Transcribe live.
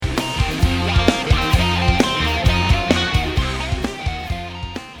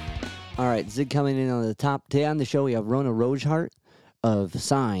Zig coming in on the top. Today on the show, we have Rona Rojhart of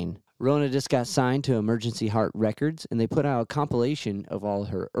Sign. Rona just got signed to Emergency Heart Records, and they put out a compilation of all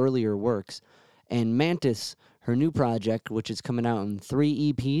her earlier works. And Mantis, her new project, which is coming out in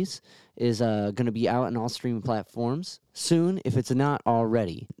 3 EPs, is going to be out on all streaming platforms soon, if it's not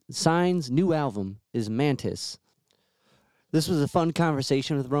already. Sign's new album is Mantis. This was a fun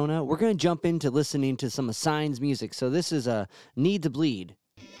conversation with Rona. We're going to jump into listening to some of Sign's music. So this is Need to Bleed.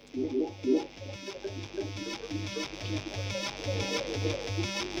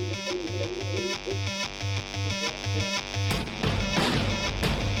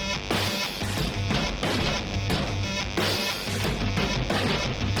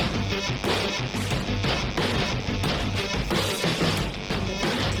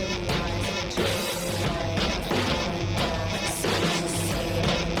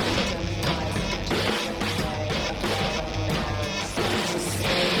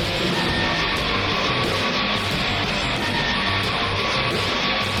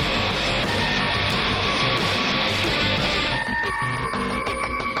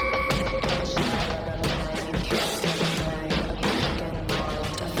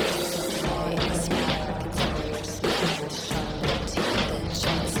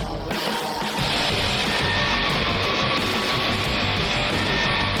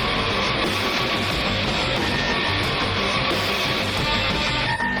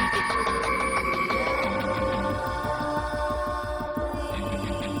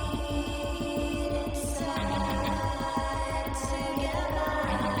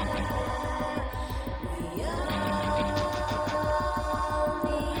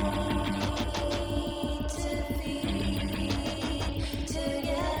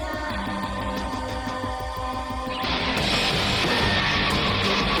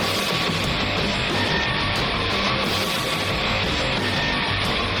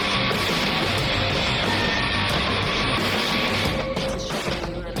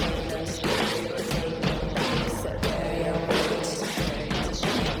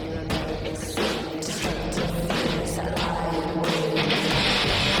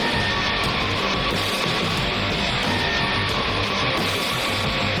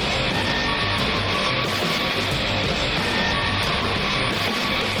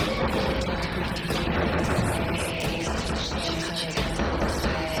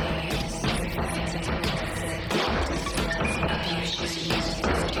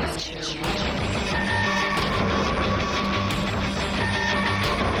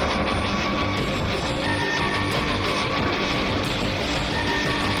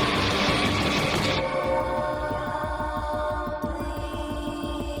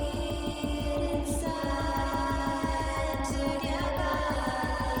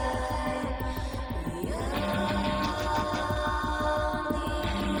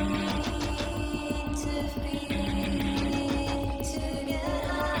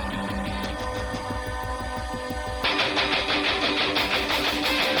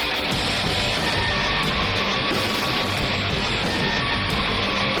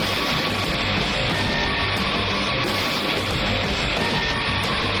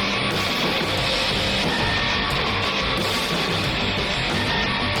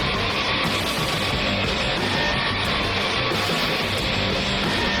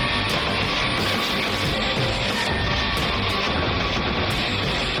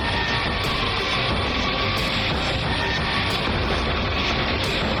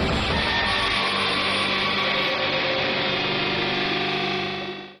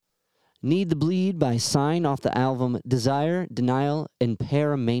 Need to Bleed by Sign off the album Desire, Denial, and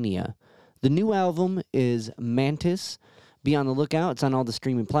Paramania. The new album is Mantis. Be on the lookout. It's on all the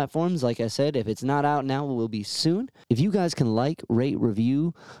streaming platforms. Like I said, if it's not out now, it will be soon. If you guys can like, rate,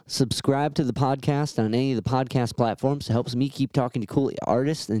 review, subscribe to the podcast on any of the podcast platforms, it helps me keep talking to cool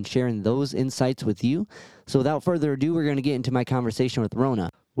artists and sharing those insights with you. So without further ado, we're going to get into my conversation with Rona.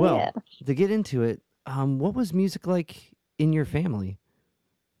 Well, to get into it, what was music like in your family?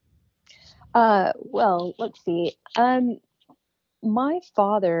 Well, let's see. My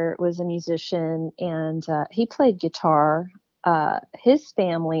father was a musician and he played guitar. His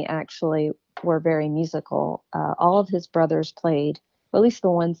family actually were very musical. All of his brothers played, or at least the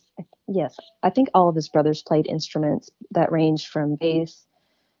ones, yes, I think all of his brothers played instruments that ranged from bass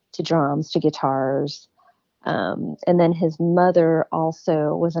to drums to guitars. And then his mother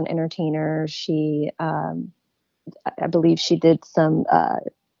also was an entertainer. She, I believe she did some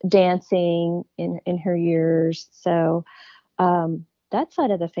dancing in her years. So that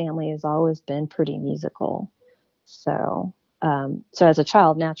side of the family has always been pretty musical. So So as a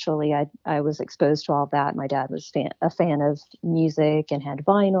child, naturally, I was exposed to all that. My dad was a fan of music and had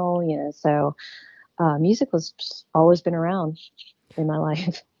vinyl, so music was just always been around in my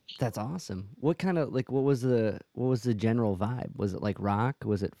life. That's awesome. What kind of like what was the general vibe? Was it like rock?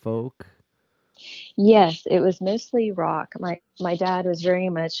 Was it folk? Yes, it was mostly rock. My dad was very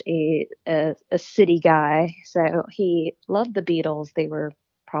much a city guy, so he loved the Beatles. They were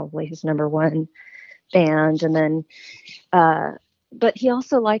probably his number one band, and then uh, but he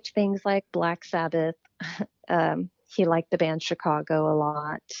also liked things like Black Sabbath. He liked the band Chicago a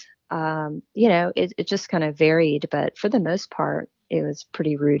lot. It just kind of varied, but for the most part, it was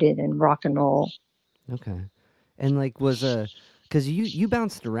pretty rooted in rock and roll. Okay. And like was cuz you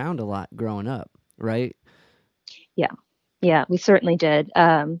bounced around a lot growing up, right? Yeah, yeah, we certainly did.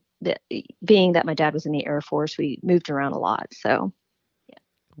 Being that my dad was in the Air Force, we moved around a lot. So, yeah.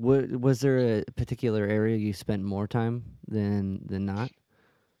 Was there a particular area you spent more time than not?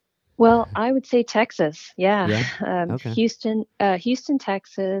 Well, I would say Texas. Yeah, Yeah. Okay. Houston,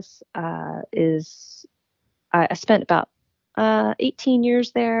 Texas is. I spent about 18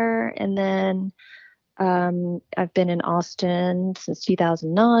 years there, and then I've been in Austin since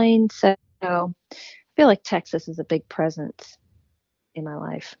 2009. So I feel like Texas is a big presence in my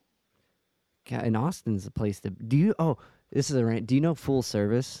life. Yeah, and Austin's the place to. Do you? Oh, this is a rant. Do you know Full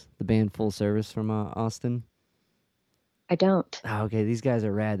Service, the band Full Service from Austin? I don't. Oh, okay, these guys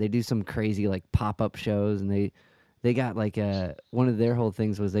are rad. They do some crazy like pop up shows, and they got like one of their whole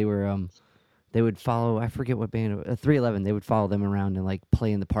things was they would follow I forget what band 311. They would follow them around and like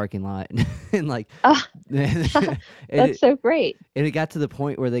play in the parking lot and like Ah, and that's it so great. and it got to the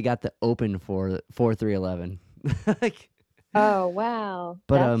point where they got the open for 311. Like, Oh, wow.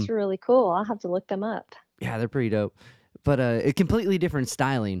 but That's really cool. I'll have to look them up. yeah, they're pretty dope. But a completely different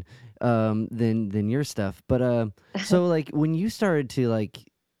styling than your stuff. But so like when you started to like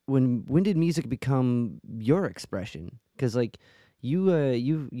when did music become your expression? Because like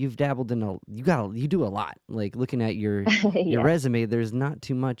you've dabbled in you do a lot. Like looking at your Yes. resume, there's not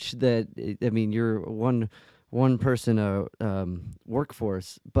too much that I mean you're one person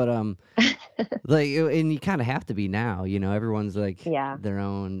workforce, but like, and you kind of have to be now, everyone's like Yeah. their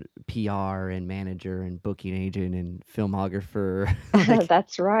own PR and manager and booking agent and filmographer. Like,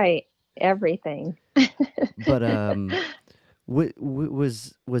 That's right. Everything. but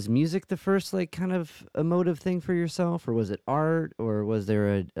was music the first like kind of emotive thing for yourself, or was it art, or was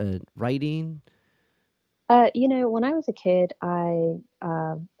there a writing? When I was a kid, I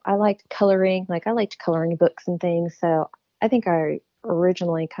liked coloring. Like I liked coloring books and things. So I think I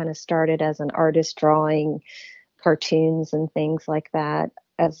originally kind of started as an artist drawing cartoons and things like that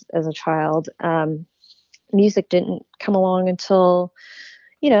as a child. Music didn't come along until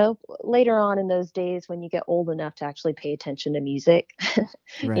later on in those days when you get old enough to actually pay attention to music.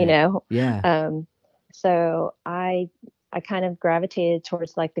 you Right. know Yeah. um so I kind of gravitated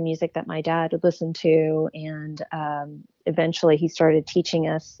towards like the music that my dad would listen to, and eventually he started teaching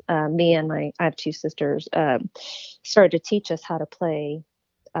us, me and I have two sisters, started to teach us how to play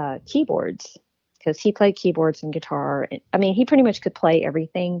keyboards, because he played keyboards and guitar. I mean, he pretty much could play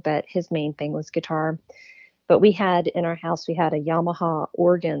everything, but his main thing was guitar. But we had in our house, we had a Yamaha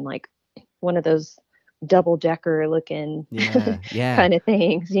organ, like one of those double decker looking Yeah. Yeah. kind of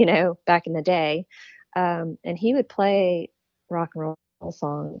things, back in the day. And he would play rock and roll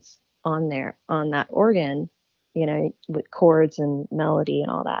songs on there on that organ, with chords and melody and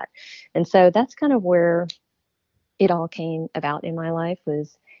all that. And so that's kind of where it all came about in my life.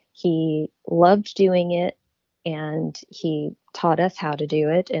 Was he loved doing it, and he taught us how to do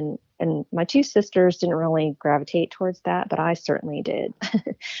it. And my two sisters didn't really gravitate towards that, but I certainly did.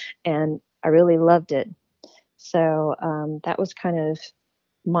 And I really loved it. So that was kind of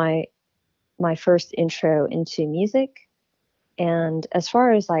my my first intro into music. And as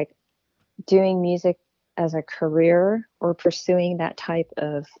far as like doing music as a career or pursuing that type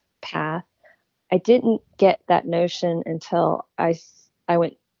of path, I didn't get that notion until I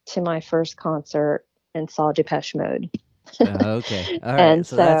went to my first concert and saw Depeche Mode. Okay. All right. And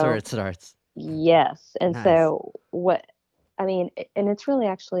So that's where so, it starts. yes. And Nice. so, I mean, and it's really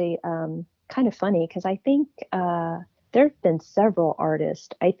actually kind of funny because I think there have been several artists.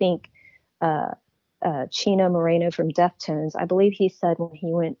 I think uh, Chino Moreno from Deftones, I believe he said when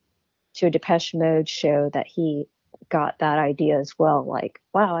he went to a Depeche Mode show that he got that idea as well. Like,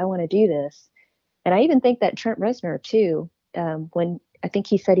 wow, I want to do this. And I even think that Trent Reznor too, when I think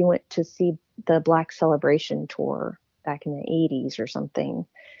he said he went to see the Black Celebration tour back in the 80s or something,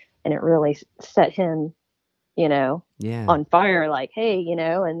 and it really set him, Yeah. on fire, like, hey,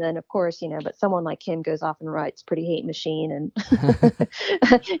 and then of course, but someone like him goes off and writes Pretty Hate Machine and,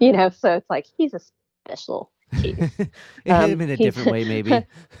 so it's like he's a special case. It hit him in a He's, different way, maybe.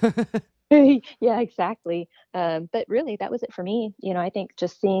 yeah, exactly. But really, that was it for me. I think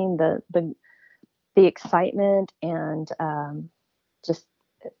just seeing the excitement and just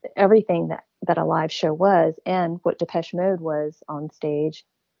everything that a live show was and what Depeche Mode was on stage,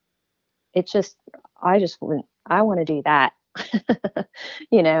 it just, I want to do that,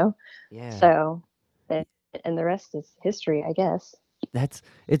 you know? Yeah. So, and the rest is history, I guess. That's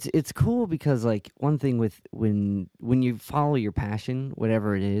it's cool because like one thing with when you follow your passion,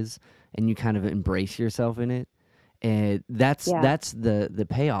 whatever it is, and you kind of embrace yourself in it, and that's Yeah. the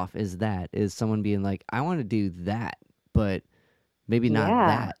payoff is someone being like, I want to do that, but maybe not Yeah.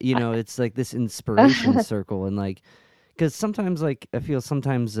 that. It's like this inspiration circle, and like because sometimes like I feel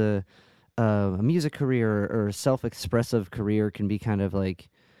sometimes a music career or a self-expressive career can be kind of like,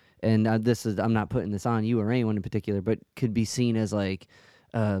 and I'm not putting this on you or anyone in particular, but could be seen as like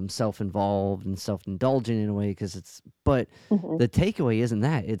self-involved and self-indulgent in a way but Mhm. the takeaway isn't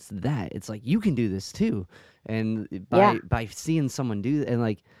it's like you can do this too, and Yeah. by seeing someone do and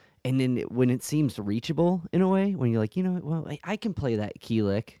like and then when it seems reachable in a way, when you're like, well, I can play that key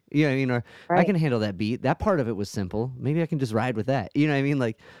lick, or I Right. can handle that beat. That part of it was simple. Maybe I can just ride with that. You know what I mean?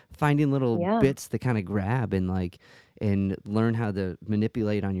 Like finding little Yeah. bits to kind of grab and like and learn how to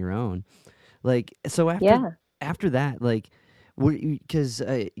manipulate on your own. Like so Yeah. after that, like because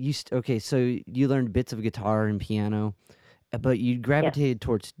okay, so you learned bits of guitar and piano, but you Yes. gravitated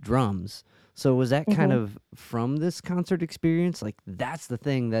towards drums. So was that kind Hmm. of from this concert experience? Like that's the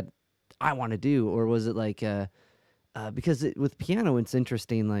thing that I want to do, or was it like because with piano, it's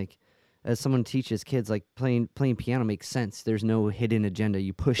interesting. Like as someone teaches kids, like playing piano makes sense. There's no hidden agenda.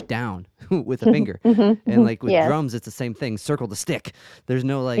 You push down with a finger, and like with Yes. drums, it's the same thing. Circle the stick. There's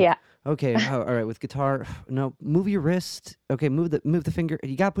no like. Yeah. Okay, all right. With guitar, no, move your wrist. Okay, move the finger.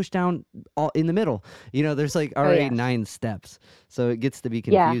 You got to push down all in the middle. There's like Oh, already yes. 9 steps, so it gets to be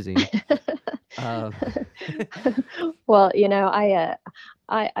Yeah. confusing. Uh, Well, I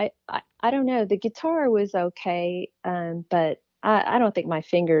don't know. The guitar was okay, but I don't think my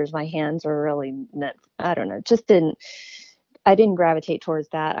hands were really meant. I don't know. Just didn't. I didn't gravitate towards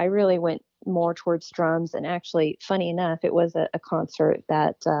that. I really went more towards drums. And actually, funny enough, it was a concert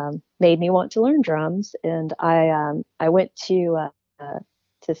that made me want to learn drums. And I went to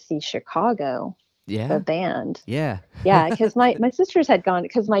see Chicago, the yeah, band. yeah, Yeah, because my sisters had gone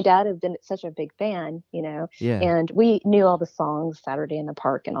because my dad had been such a big fan, yeah, and we knew all the songs, Saturday in the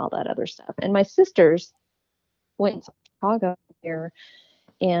Park and all that other stuff. And my sisters went to Chicago here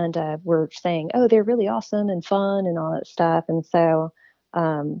and were saying, "Oh, they're really awesome and fun and all that stuff." And so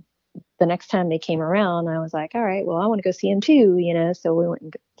um, the next time they came around, I was like, "All right, well, I want to go see him too." So we went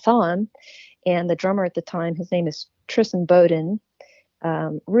and saw him. And the drummer at the time, his name is Tristan Bowden,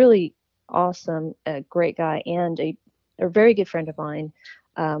 really awesome, a great guy, and a very good friend of mine.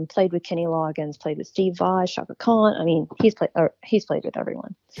 Played with Kenny Loggins, played with Steve Vai, Shaka Khan. I mean, he's played with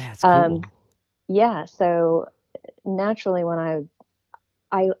everyone. that's Um, cool. yeah, so naturally, when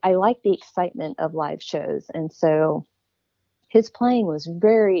I like the excitement of live shows, and so his playing was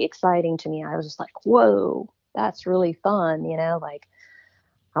very exciting to me. I was just like, whoa, that's really fun, like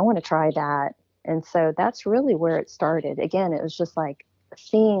I want to try that. And so that's really where it started. Again, it was just like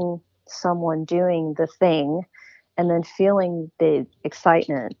seeing someone doing the thing and then feeling the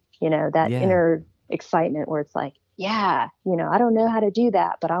excitement, that Yeah, inner excitement where it's like, yeah, I don't know how to do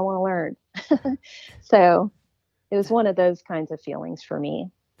that, but I want to learn. So it was that, one of those kinds of feelings for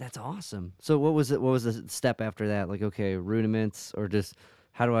me. that's awesome. So what was it? What was the step after that? Like, okay, rudiments, or just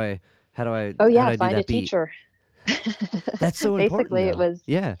how do I Oh how yeah, do I do find a that beat? teacher. That's so important, Basically, it though. was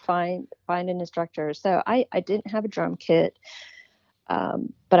Yeah, find an instructor. So I didn't have a drum kit,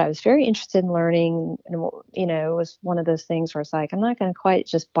 but I was very interested in learning, and it was one of those things where it's like I'm not going to quite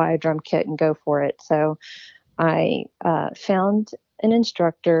just buy a drum kit and go for it. So I found an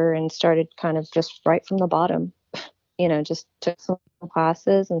instructor and started kind of just right from the bottom. Just took some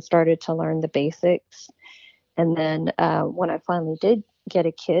classes and started to learn the basics. And then when I finally did get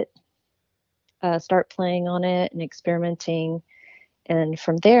a kit, start playing on it and experimenting. And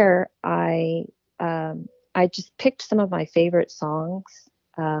from there, I just picked some of my favorite songs.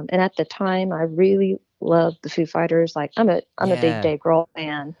 And at the time, I really loved the Foo Fighters. Like I'm a big yeah. Dave Grohl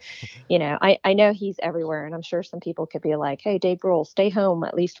fan. I know he's everywhere, and I'm sure some people could be like, "Hey, Dave Grohl, stay home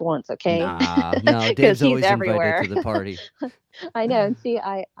at least once, okay?" Nah, no. Because Dave's he's always invited everywhere. to the party. I know, and see,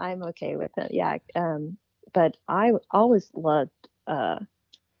 I'm okay with it. Yeah. But I always loved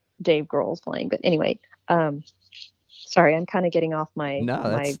Dave Grohl's playing. But anyway, Um, Sorry, I'm kind of getting off No, my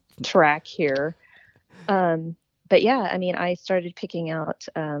that's track here. Um, but yeah, I mean, I started picking out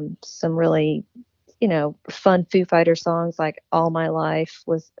some really, fun Foo Fighter songs. Like "All My Life"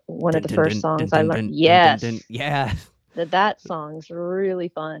 was one of dun the dun first dun dun songs I dun learned. dun dun dun dun. Yes, Yeah, that song's really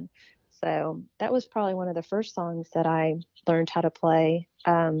fun. So that was probably one of the first songs that I learned how to play.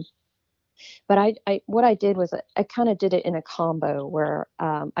 But I what I did was I kind of did it in a combo where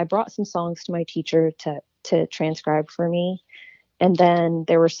I brought some songs to my teacher to transcribe for me, and then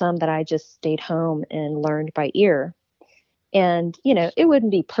there were some that I just stayed home and learned by ear. And it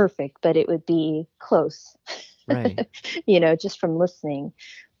wouldn't be perfect, but it would be close, right. just from listening.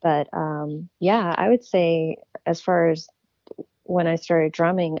 But yeah, I would say as far as when I started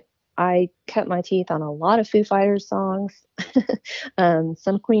drumming, I cut my teeth on a lot of Foo Fighters songs,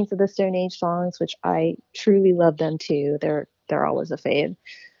 some Queens of the Stone Age songs, which I truly love them too. They're always a fave.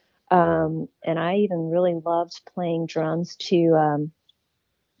 And I even really loved playing drums to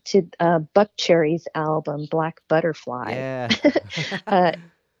Buck Cherry's album Black Butterfly. Yeah. uh,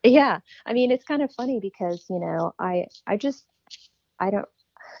 yeah, I mean it's kind of funny because I don't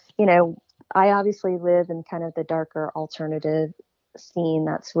you know, I obviously live in kind of the darker alternative scene.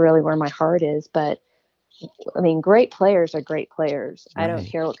 That's really where my heart is. But I mean, great players are great players. I don't Right.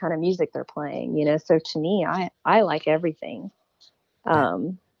 care what kind of music they're playing. So to me, I like everything. That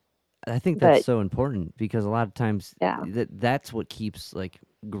Um, I think that's but so important because a lot of times yeah, that's what keeps like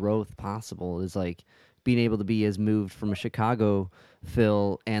growth possible is like being able to be as moved from a Chicago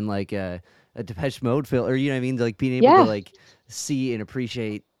Phil and like a Depeche Mode Phil, or you know what I mean, like being able to yeah, like see and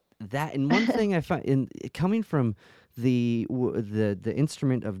appreciate that. And one thing I find in coming from the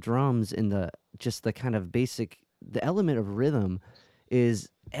instrument of drums and the just the kind of basic the element of rhythm is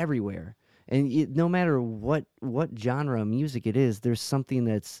everywhere. And no matter what genre of music it is, there's something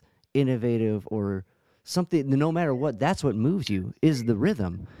that's innovative or something. No matter what, that's what moves you is the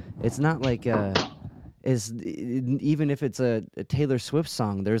rhythm. It's not like even if it's a Taylor Swift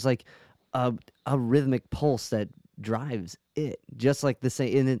song, there's like a a rhythmic pulse that drives it. Just like the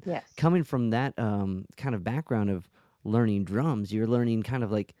same, and then yes, coming from that kind of background of learning drums, you're learning kind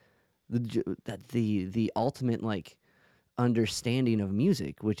of like the ultimate like understanding of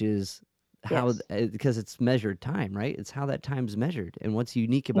music, which is how yes, because it's measured time, right? It's how that time's measured, and what's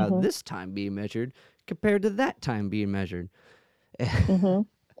unique about hmm this time being measured compared to that time being measured. hmm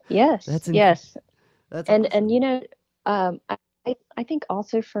yes, that's inc- yes. that's And awesome. I think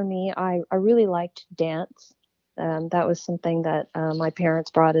also for me, I really liked dance. That was something that my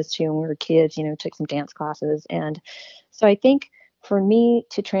parents brought us to when we were kids. Took some dance classes, and so I think for me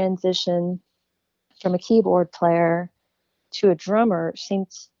to transition from a keyboard player to a drummer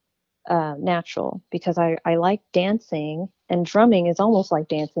seems natural because I like dancing, and drumming is almost like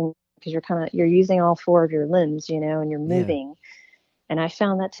dancing because you're using all four of your limbs, and you're Yeah, moving. And I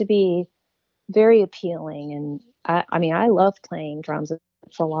found that to be very appealing. And I mean, I love playing drums.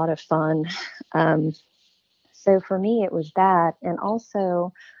 It's a lot of fun. Um, so for me, it was that. And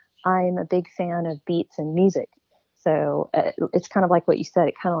also, I'm a big fan of beats and music. So it's kind of like what you said.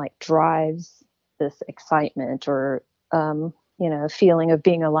 It kind of like drives this excitement or, feeling of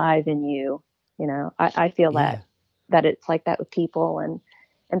being alive in you. I feel yeah, that it's like that with people,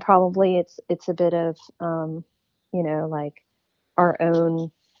 and probably it's a bit of, like our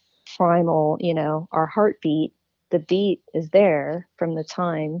own primal, our heartbeat, the beat is there from the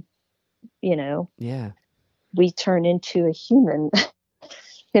time, you know, yeah, we turn into a human,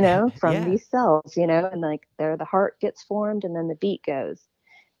 from yeah. these cells, and like there the heart gets formed and then the beat goes.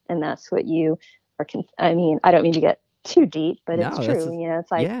 And that's what you I mean, I don't mean to get too deep, but it's No, true.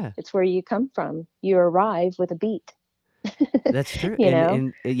 It's like yeah, it's where you come from. You arrive with a beat, that's true. you know.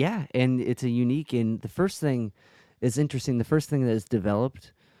 Yeah, and it's a unique. And the first thing is interesting. The first thing that is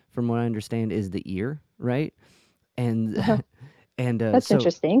developed, from what I understand, is the ear, right? And and That's so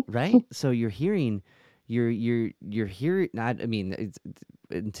interesting. right, so you're hearing. Not, I mean, it's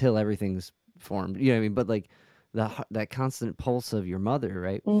until everything's formed. You know what I mean? But like that constant pulse of your mother,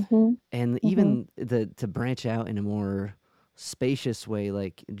 right? Mhm. And Mhm. even the to branch out in a more spacious way,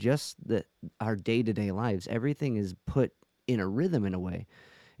 like just the our day to day lives, everything is put in a rhythm in a way.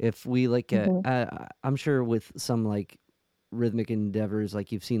 If we like, Mhm. I'm sure with some like rhythmic endeavors,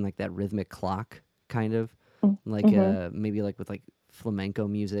 like you've seen like that rhythmic clock kind of like Mhm. maybe like with like flamenco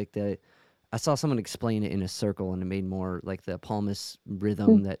music that I saw someone explain it in a circle and it made more like the palmas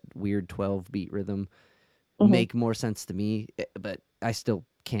rhythm, that weird 12 beat rhythm Mhm. make more sense to me, but I still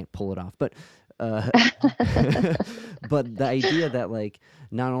can't pull it off. But uh, but the idea that like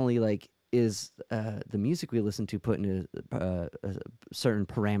not only like is the music we listen to put in a certain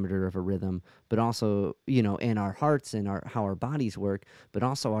parameter of a rhythm, but also, in our hearts and how our bodies work, but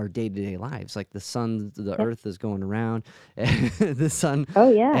also our day-to-day lives. Like the Yeah. earth is going around, and the sun, Oh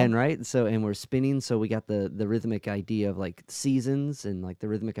yeah. and right, so and we're spinning, so we got the rhythmic idea of like seasons and like the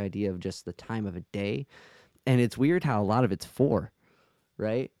rhythmic idea of just the time of a day. And it's weird how a lot of it's four,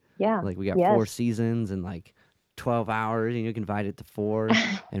 right? Yeah. Like we got four Yes. seasons and like 12 hours, and you can divide it to four.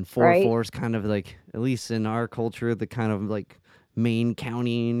 And Right. four is kind of like, at least in our culture, the kind of like main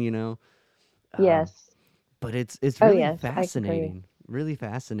counting. Um, Yes. but it's Oh really yes, I agree. fascinating. Really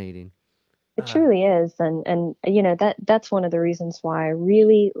fascinating. It Uh, truly is, and that's one of the reasons why I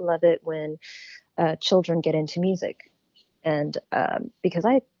really love it when children get into music, and because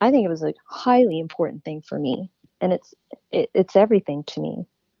I think it was a highly important thing for me, and it's everything to me,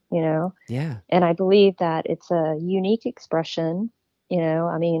 you know. yeah. And I believe that it's a unique expression.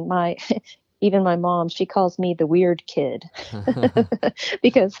 I mean, my even my mom, she calls me the weird kid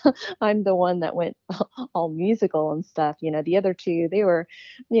because I'm the one that went all musical and stuff. The other two,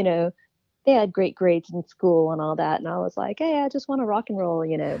 you know, they had great grades in school and all that, and I was like, hey, I just want to rock and roll.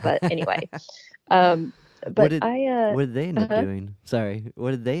 But anyway, um, what but did I what did they end up uh, doing? Sorry,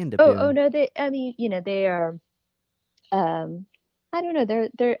 what did they end up oh doing? no, I mean, they are um I don't know,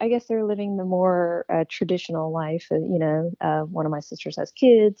 they're I guess they're living the more traditional life. One of my sisters has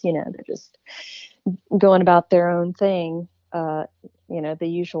kids. They're just going about their own thing. The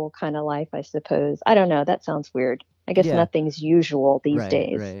usual kind of life, I suppose. I don't know, that sounds weird. I guess Yeah, nothing's usual these right,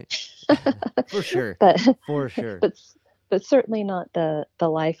 days. right. For sure, but for sure. but but certainly not the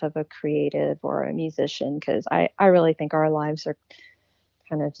life of a creative or a musician, because I really think our lives are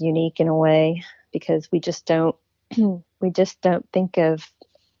kind of unique in a way, because we just don't think of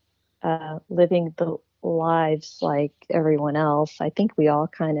living the lives like everyone else. I think we all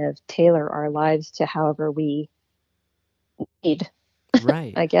kind of tailor our lives to however we need,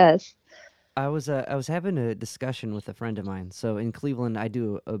 Right. I guess. I was having a discussion with a friend of mine. So in Cleveland, I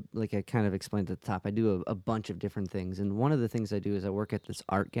do like I kind of explained at the top. I do a bunch of different things, and one of the things I do is I work at this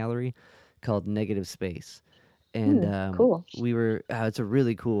art gallery called Negative Space, and Cool. it's a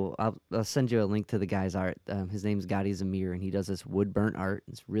really cool. I'll send you a link to the guy's art. His name's Gotti Zamir, and he does this wood burnt art.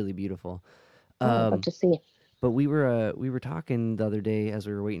 It's really beautiful. Oh, I'd love Um, to see. but we were talking the other day as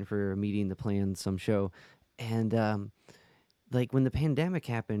we were waiting for a meeting to plan some show, and like when the pandemic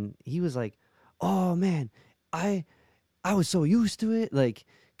happened, he was like, "Oh man, I I was so used to it." Like,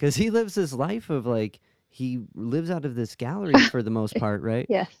 because he lives this life of like he lives out of this gallery for the most part, right?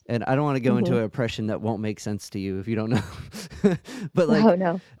 Yes. And I don't want to go into Hmm. an impression that won't make sense to you if you don't know. But Oh like,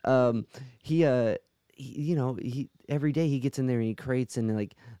 no. um, he he every day he gets in there and he creates, and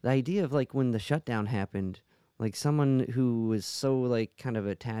like the idea of like when the shutdown happened, like someone who was so like kind of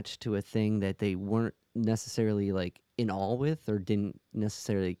attached to a thing that they weren't necessarily like in all with or didn't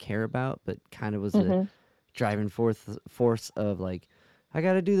necessarily care about, but kind of was a Hmm. driving force of like, I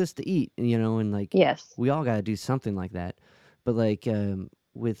got to do this to eat, and like Yes. we all got to do something like that. But like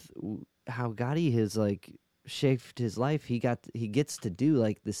with how Gotti has like shaped his life, he gets to do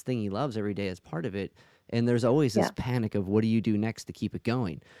like this thing he loves every day as part of it. And there's always this Yeah. panic of what do you do next to keep it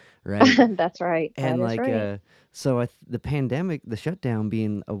going, right? That's right. That And is like right. so the pandemic, the shutdown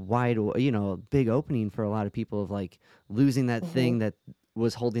being a a big opening for a lot of people of like losing that Hmm. thing that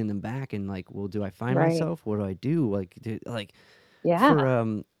was holding them back, and like, well, do I find Right. myself? What do I do? Like like Yeah.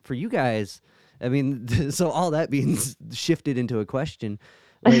 for you guys, I mean, so all that being shifted into a question,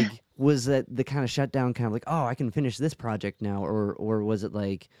 like, was that the kind of shutdown kind of like, oh, I can finish this project now, or was it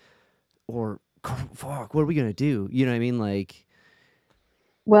like, or fuck, what are we gonna do? You know what I mean? Like,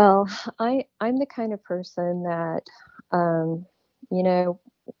 Well, I'm the kind of person that, um, you know,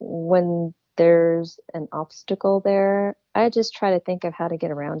 when there's an obstacle there, I just try to think of how to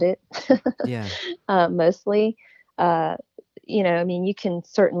get around it. yeah, Mostly, uh, I mean, you can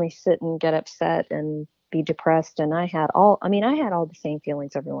certainly sit and get upset and be depressed, and I had all the same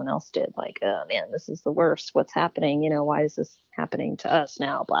feelings everyone else did, like, oh man, this is the worst. What's happening? Why is this happening to us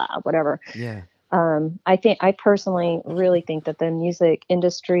now? Blah, whatever. yeah, I personally really think that the music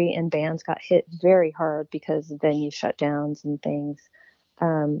industry and bands got hit very hard because of venue shutdowns and things.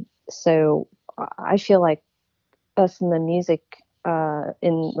 So I feel like us in the music,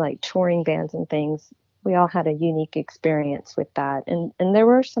 in like touring bands and things, we all had a unique experience with that. And there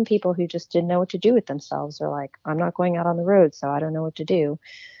were some people who just didn't know what to do with themselves. They're like, I'm not going out on the road, so I don't know what to do.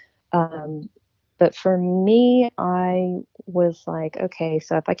 Um, but for me, I was like, okay,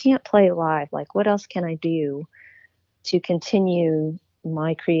 so if I can't play live, like what else can I do to continue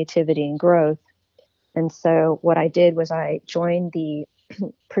my creativity and growth? And so what I did was I joined the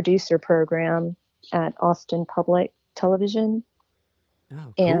producer program at Austin Public Television.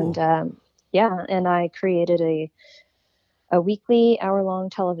 Oh, And cool. yeah, and I created a weekly hour-long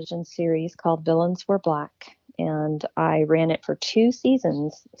television series called Villains Were Black, and I ran it for 2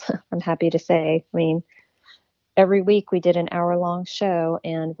 seasons. I'm happy to say. I mean, every week we did an hour-long show,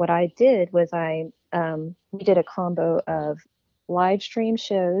 and what I did was we did a combo of live stream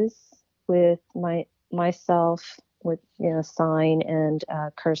shows with myself with Sign and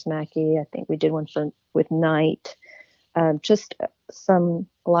Curse Mackey. I think we did one for with Night. Just some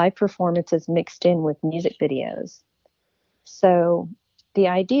live performances mixed in with music videos. So the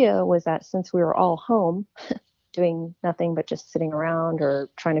idea was that since we were all home doing nothing but just sitting around or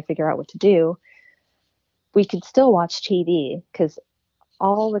trying to figure out what to do, we could still watch TV because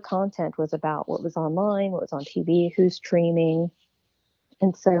all the content was about what was online, what was on TV, who's streaming.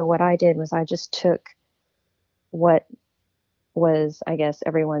 And so what I did was I just took what was, I guess,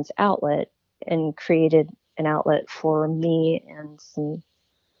 everyone's outlet and created an outlet for me and some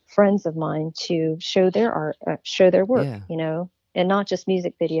friends of mine to show their art, show their work, Yeah. and not just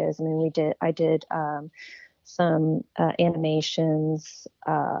music videos. I mean, I did some animations.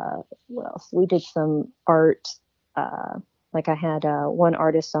 What else? We did some art. Like I had one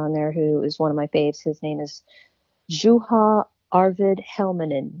artist on there who is one of my faves. His name is Juha Arvid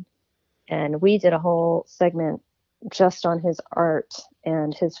Helmanen, and we did a whole segment just on his art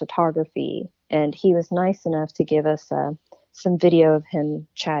and his photography. And he was nice enough to give us some video of him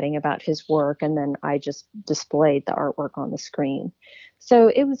chatting about his work, and then I just displayed the artwork on the screen. So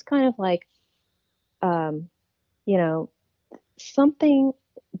it was kind of like, um, you know, something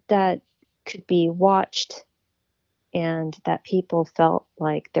that could be watched and that people felt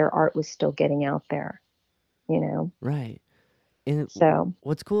like their art was still getting out there, you know. Right. And So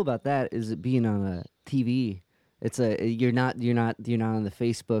what's cool about that is it being on a TV. It's a you're not on the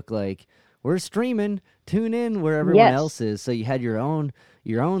Facebook like we're streaming. Tune in where everyone yes. else is. So you had your own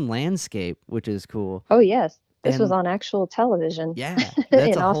landscape, which is cool. Oh yes, this was And on actual television yeah,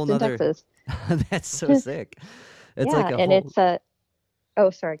 that's in a whole Austin, nother. Texas. That's so sick. It's like Yeah, a and whole. it's a oh,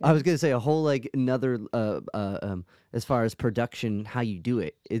 sorry, go I was ahead. gonna say a whole like another as far as production, how you do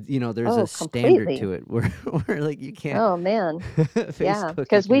it. There's Oh, a standard completely. to it where like you can't Oh man. Yeah, Facebook it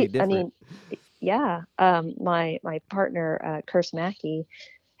because can be I different. mean, yeah, my partner, Curse Mackey,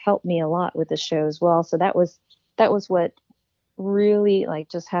 helped me a lot with the show as well. So that was what really, like,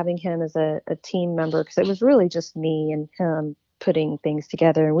 just having him as a team member, because it was really just me and him putting things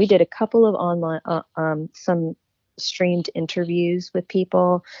together. And we did a couple of online, some streamed interviews with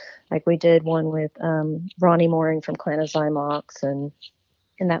people. Like we did one with Ronnie Mooring from Clan of Zymox, and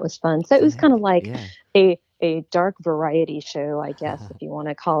that was fun. So it was kind of Sick. like Yeah. a dark variety show, I guess, if you want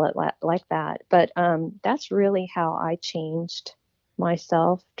to call it like that. But that's really how I changed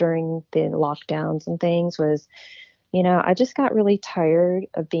myself during the lockdowns and things. Was I just got really tired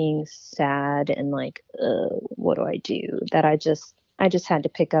of being sad and like, what do I do? That I just had to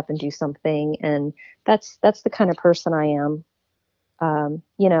pick up and do something, and that's the kind of person I am.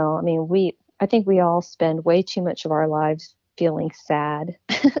 I mean, I think we all spend way too much of our lives feeling sad,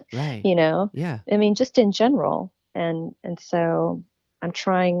 Right. you know. Yeah. I mean, just in general, and so I'm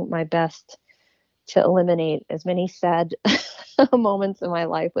trying my best to eliminate as many sad moments in my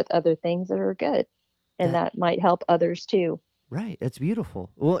life with other things that are good and That that might help others too. right. That's beautiful.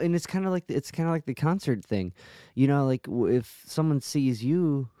 Well, and it's kind of like the concert thing. Like if someone sees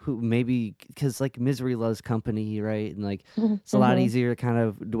you who maybe cuz like misery loves company, right? And like it's a lot Mm-hmm. easier to kind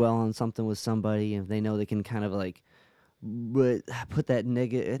of dwell on something with somebody if they know they can kind of like but put that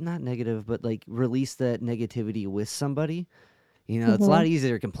negative not negative but like release that negativity with somebody. It's a Mm-hmm. lot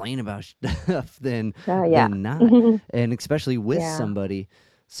easier to complain about stuff than Yeah. than not, and especially with Yeah. somebody.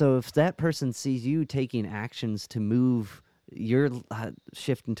 So if that person sees you taking actions to move your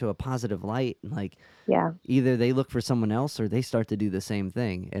shift into a positive light, like Yeah. either they look for someone else or they start to do the same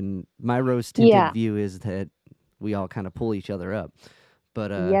thing. And my rose tinted Yeah. view is that we all kind of pull each other up.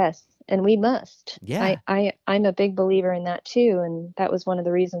 But Yes. And we must. yeah, I'm a big believer in that too. And that was one of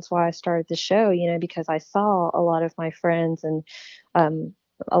the reasons why I started the show, because I saw a lot of my friends, and um,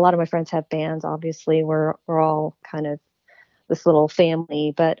 a lot of my friends have bands. Obviously, we're all kind of this little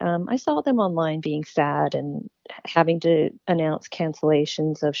family, but I saw them online being sad and having to announce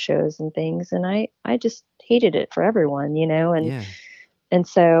cancellations of shows and things. And I just hated it for everyone, and yeah,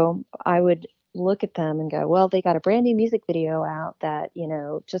 so I would look at them and go, well, they got a brand new music video out that,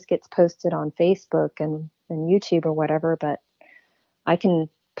 just gets posted on Facebook and YouTube or whatever, but I can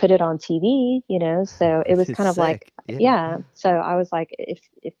put it on TV, so it was it's kind of like sick. Yeah. yeah, so I was like,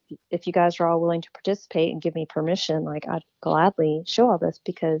 if you guys are all willing to participate and give me permission, like I'd gladly show all this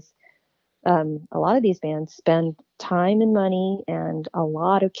because a lot of these bands spend time and money and a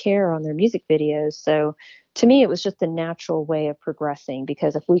lot of care on their music videos. So to me, it was just a natural way of progressing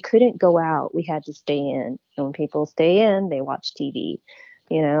because if we couldn't go out, we had to stay in. And when people stay in, they watch TV,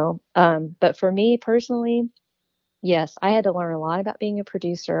 you know. But for me personally, yes, I had to learn a lot about being a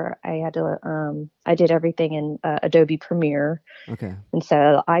producer. I did everything in Adobe Premiere. Okay. And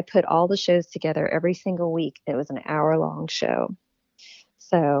so I put all the shows together every single week. It was an hour long show.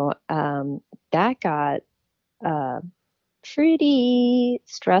 So that got uh, pretty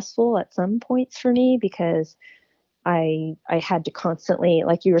stressful at some points for me because I had to constantly,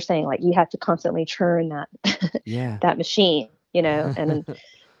 like you were saying, like you have to constantly churn that Yeah. that machine, and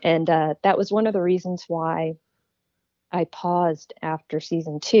that was one of the reasons why I paused after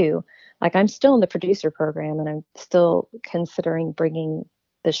season 2. Like I'm still in the producer program and I'm still considering bringing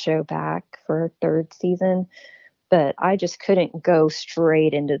the show back for a third season, but I just couldn't go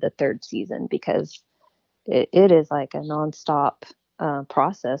straight into the third season because it is like a nonstop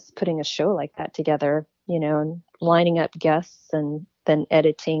process putting a show like that together, and lining up guests and then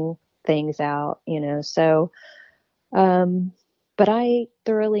editing things out, So, um, but I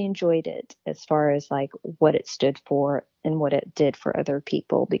thoroughly enjoyed it as far as like what it stood for and what it did for other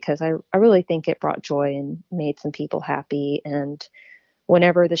people because I really think it brought joy and made some people happy. And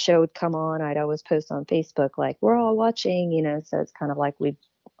whenever the show would come on, I'd always post on Facebook, like, we're all watching, so it's kind of like we'd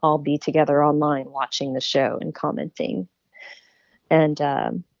all be together online watching the show and commenting. And,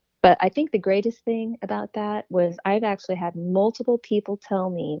 but I think the greatest thing about that was I've actually had multiple people tell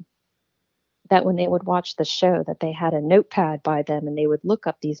me that when they would watch the show that they had a notepad by them and they would look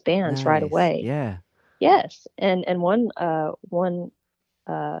up these bands right Nice. away. Yeah. Yes. And one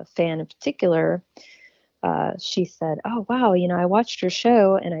fan in particular, she said, "Oh wow, I watched your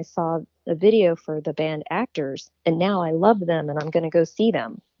show and I saw a video for the band Actors, and now I love them and I'm going to go see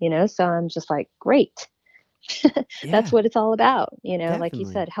them." So I'm just like, great. That's Yeah. what it's all about. Like you Definitely.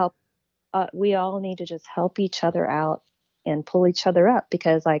 said, help. We all need to just help each other out and pull each other up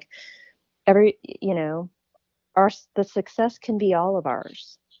because, like every, our the success can be all of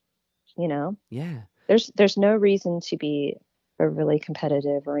ours. You know, Yeah. there's no reason to be overly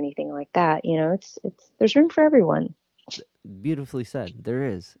competitive or anything like that. It's there's room for everyone. Beautifully said. There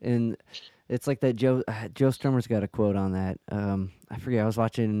is, and it's like that. Joe Strummer's got a quote on that. I forget. I was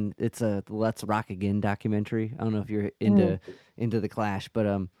watching. It's a Let's Rock Again documentary. I don't know if you're Mm. into the Clash,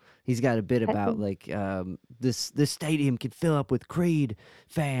 but he's got a bit about like this stadium could fill up with Creed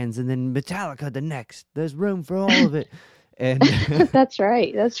fans, and then Metallica the next. There's room for all of it, and That's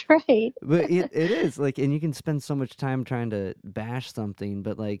right. That's right. but it is like, and you can spend so much time trying to bash something,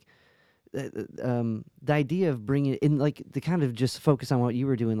 but like the idea of bringing it in, like the kind of just focus on what you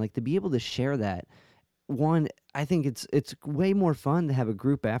were doing, like to be able to share that. One, I think it's way more fun to have a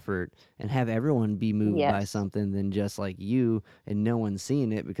group effort and have everyone be moved by Yes. something than just like you and no one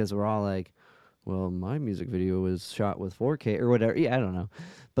seeing it because we're all like, well, my music video was shot with 4K or whatever. Yeah, I don't know,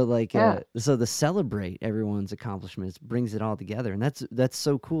 but like, Yeah. so to celebrate everyone's accomplishments brings it all together, and that's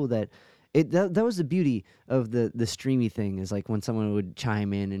so cool that that was the beauty of the streamy thing is like when someone would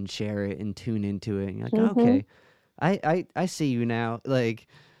chime in and share it and tune into it, and you're like, Mhm. okay, I see you now. Like,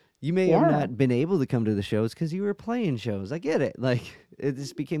 you may have Yeah. not been able to come to the shows because you were playing shows. I get it. Like, it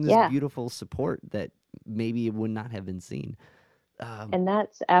just became this Yeah. beautiful support that maybe it would not have been seen. And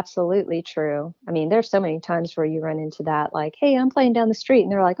that's absolutely true. I mean, there's so many times where you run into that, like, hey, I'm playing down the street.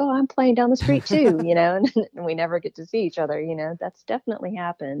 And they're like, oh, I'm playing down the street too, and we never get to see each other. That's definitely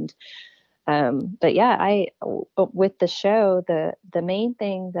happened. But yeah, with the show, the main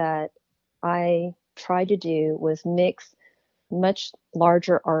thing that I tried to do was mix much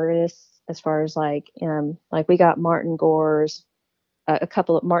larger artists as far as like we got Martin Gore's a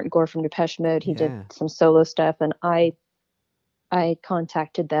couple of Martin Gore from Depeche Mode. He did Yeah. some solo stuff, and I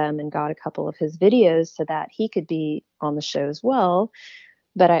contacted them and got a couple of his videos so that he could be on the show as well.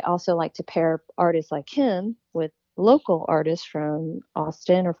 But I also like to pair artists like him with local artists from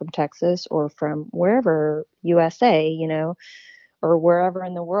Austin or from Texas or from wherever USA, or wherever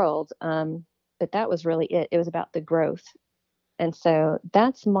in the world. But that was really it. It was about the growth. And so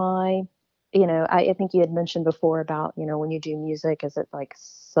that's I think you had mentioned before about, when you do music, is it like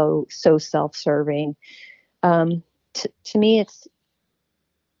so self-serving? To me, it's,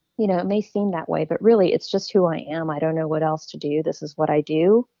 it may seem that way, but really it's just who I am. I don't know what else to do. This is what I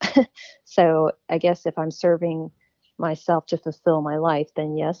do. So I guess if I'm serving myself to fulfill my life,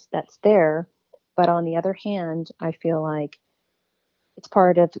 then yes, that's there. But on the other hand, I feel like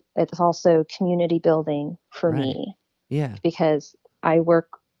it's also community building for Right. me. Yeah. because I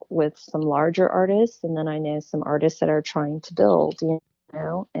work with some larger artists, and then I know some artists that are trying to build,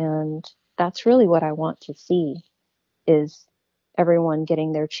 and that's really what I want to see is everyone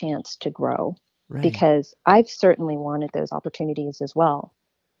getting their chance to grow, Right. because I've certainly wanted those opportunities as well,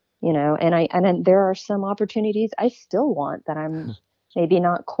 and then there are some opportunities I still want that I'm maybe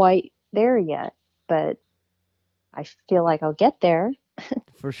not quite there yet, but I feel like I'll get there.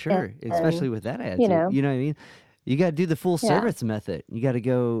 For sure, And especially with that you attitude. know, You know what I mean? You got to do the full yeah, service method. You got to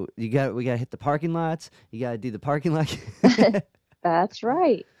go. We got to hit the parking lots. You got to do the parking lot. that's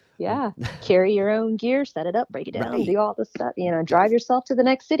right. Yeah. Carry your own gear, set it up, break it down, Right. do all the stuff, drive yourself to the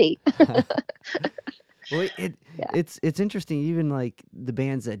next city. Well, Yeah. it's interesting. Even like the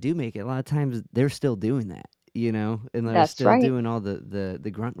bands that do make it, a lot of times they're still doing that. And they're That's still right. doing all the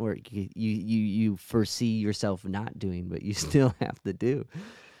grunt work you foresee yourself not doing, but you still have to do.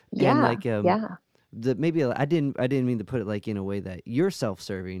 And Yeah. like Yeah. the maybe I didn't mean to put it like in a way that you're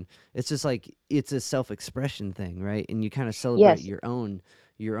self-serving. It's just like it's a self-expression thing, right? And you kind of celebrate Yes.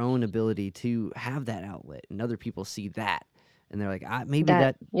 your own ability to have that outlet, and other people see that, and they're like, maybe That,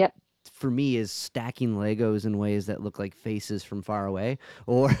 that yep. for me is stacking Legos in ways that look like faces from far away,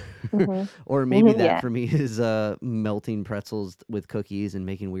 or Hmm. or maybe Hmm. that Yeah. for me is melting pretzels with cookies and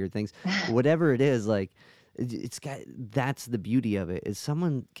making weird things. Whatever it is, like it's got that's the beauty of it is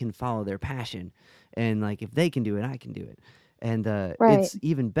someone can follow their passion, and like if they can do it, I can do it. And Right. it's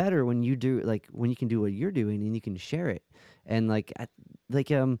even better when you do like when you can do what you're doing and you can share it. And like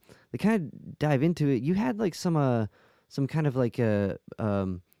to kind of dive into it, you had like some kind of like a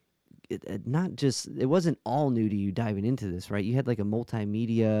not just it wasn't all new to you diving into this, right? You had like a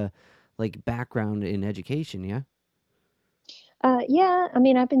multimedia like background in education, yeah? Yeah. I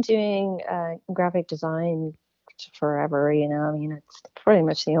mean, I've been doing graphic design forever, I mean, it's pretty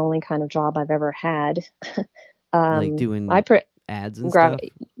much the only kind of job I've ever had. Like I doing pre ads and graph stuff?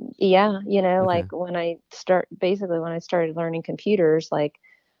 Yeah, Okay. like when I started learning computers, like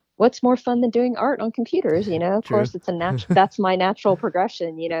what's more fun than doing art on computers, Of True. course, that's my natural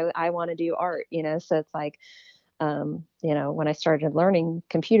progression, I want to do art, so it's like when I started learning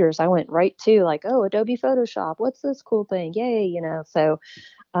computers, I went right to like, oh, Adobe Photoshop, what's this cool thing? Yay, So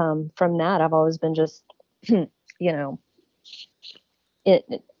from that, I've always been just, you know,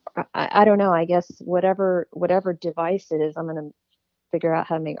 I don't know. I guess whatever device it is, I'm gonna figure out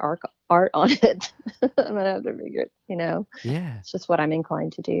how to make art on it. I'm gonna have to figure it. Yeah. It's just what I'm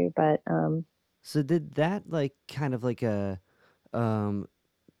inclined to do. But So did that like kind of like um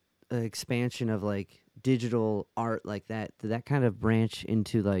a expansion of like digital art like that, did that kind of branch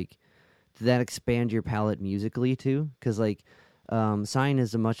into like did that expand your palette musically too? Because like Sign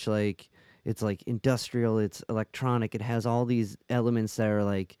is a much like it's like industrial, it's electronic, it has all these elements that are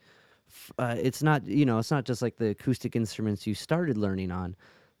like it's not it's not just like the acoustic instruments you started learning on.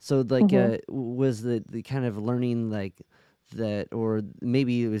 So like mhm. was the kind of learning like that, or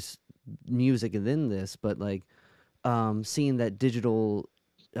maybe it was music within this, but like seeing that digital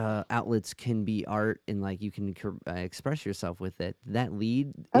outlets can be art and like you can express yourself with it. Did that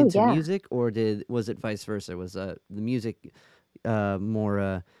lead Oh into yeah. music, or did was it vice versa? Was the music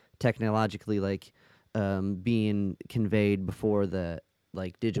more technologically like being conveyed before the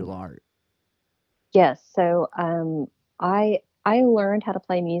like digital art? Yes. So I learned how to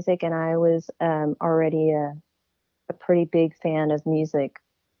play music, and I was already a pretty big fan of music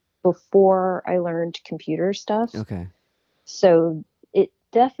before I learned computer stuff. Okay. So it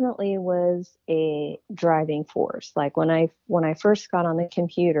definitely was a driving force. Like when I first got on the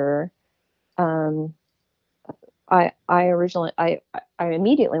computer, um, I originally I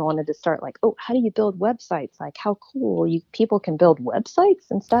immediately wanted to start like, oh, how do you build websites? Like how cool you people can build websites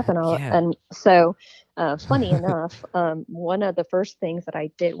and stuff. Yeah. And so funny enough, one of the first things that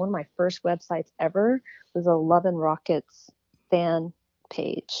I did, one of my first websites ever, was a Love and Rockets fan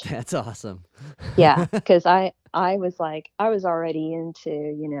page. That's awesome. Yeah, because I was like I was already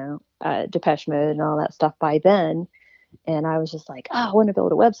into Depeche Mode and all that stuff by then, and I was just like, oh, I want to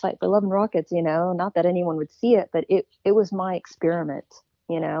build a website for Love and Rockets. Not that anyone would see it, but it was my experiment,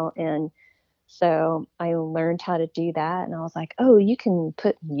 and so I learned how to do that, and I was like, oh, you can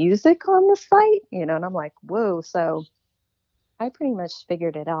put music on the site, and I'm like, whoa. So I pretty much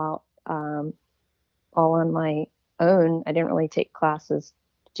figured it out all on my own. I didn't really take classes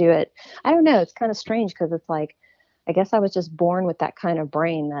to do it. I don't know. It's kind of strange because it's like, I guess I was just born with that kind of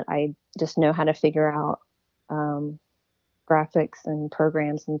brain that I just know how to figure out um, graphics and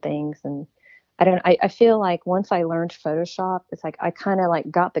programs and things. And I feel like once I learned Photoshop, it's like I kind of like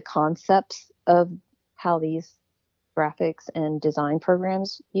got the concepts of how these graphics and design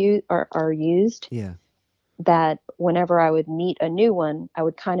programs are used. Yeah. that whenever I would meet a new one, I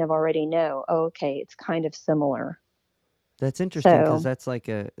would kind of already know, oh, okay, it's kind of similar. That's interesting because So, that's like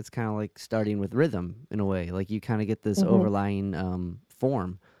it's kind of like starting with rhythm in a way. Like you kind of get this hmm overlying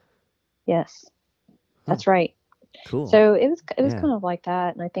form. yes, Huh. that's right. Cool. So it was Yeah. kind of like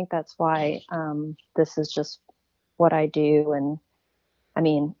that, and I think that's why this is just what I do. And I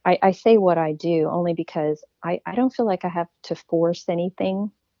mean, I say what I do only because I don't feel like I have to force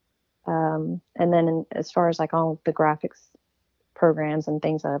anything. And then as far as like all the graphics programs and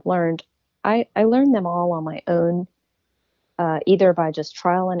things that I've learned, I learned them all on my own, either by just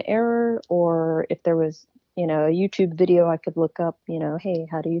trial and error, or if there was, a YouTube video I could look up, hey,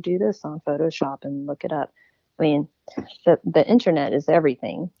 how do you do this on Photoshop, and look it up. I mean, the internet is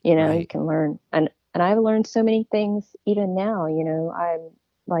everything, you Right. can learn. And I've learned so many things even now, I'm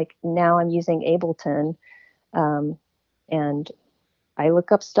like, now I'm using Ableton, um, and I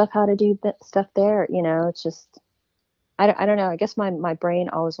look up stuff, how to do that stuff there. It's just, I don't know. I guess my brain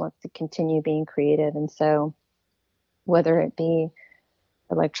always wants to continue being creative. And so whether it be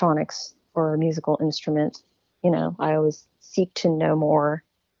electronics or a musical instrument, I always seek to know more.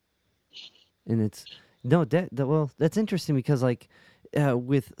 And it's no well, that's interesting because like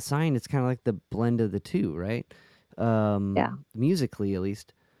with Sign, it's kind of like the blend of the two, right? Yeah. Musically at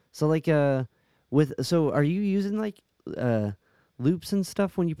least. So like are you using like uh loops and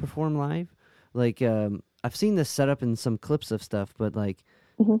stuff when you perform live? Like I've seen this set up in some clips of stuff, but like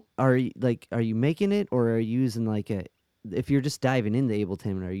hmm are you making it, or are you using like a, if you're just diving into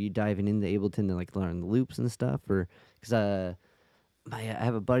Ableton, are you diving into Ableton to like learn the loops and stuff, or because I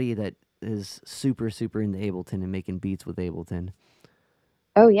have a buddy that is super into Ableton and making beats with Ableton.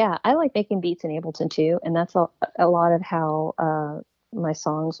 Oh yeah, I like making beats in Ableton too, and that's a lot of how my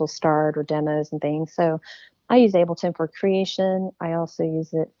songs will start, or demos and things. So I use Ableton for creation. I also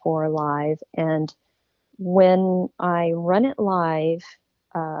use it for live, and when I run it live,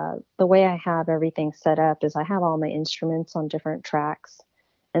 the way I have everything set up is I have all my instruments on different tracks,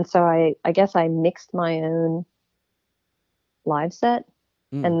 and so I guess I mixed my own live set,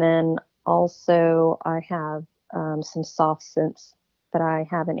 Mm, and then also I have some soft synths that I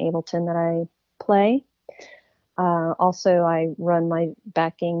have in Ableton that I play. Also, I run my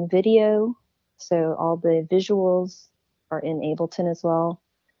backing video, so all the visuals are in Ableton as well.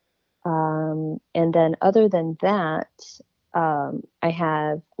 And then, other than that,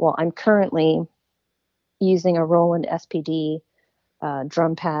 I'm currently using a Roland SPD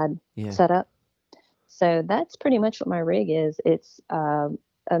drum pad yeah, setup. So that's pretty much what my rig is. It's a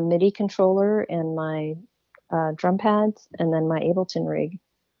MIDI controller and my drum pads, and then my Ableton rig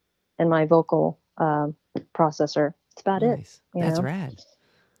and my vocal processor. That's about it, nice. you That's know. rad.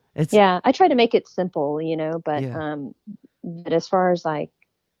 It's Yeah, I try to make it simple, yeah. but as far as like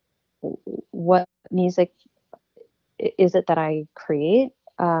what music is it that I create,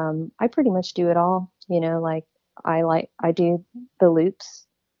 I pretty much do it all. Like I do the loops,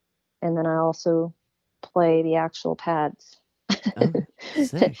 and then I also play the actual pads Okay,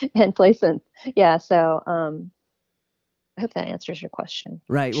 sick. and play synth. Yeah, so I hope that answers your question.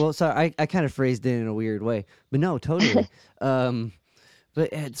 Right. Well, so I kind of phrased it in a weird way, but no, totally. Um,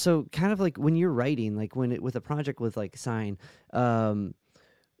 but so kind of like when you're writing, like when it with a project with like Sign, um,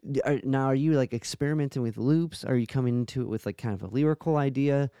 now are you like experimenting with loops? Are you coming into it with like kind of a lyrical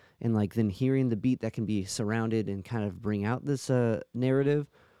idea and like then hearing the beat that can be surrounded and kind of bring out this narrative?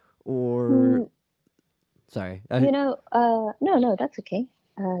 Or Mm, sorry, no, that's okay.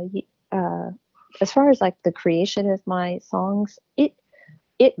 Uh, as far as like the creation of my songs, it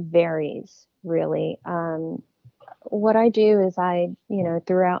varies really. What I do is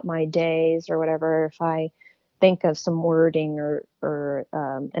throughout my days or whatever, if I think of some wording or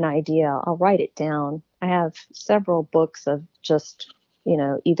an idea, I'll write it down. I have several books of just,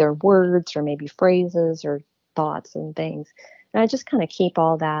 either words or maybe phrases or thoughts and things. And I just kind of keep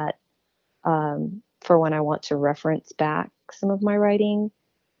all that for when I want to reference back some of my writing.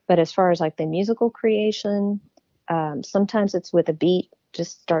 But as far as like the musical creation, sometimes it's with a beat,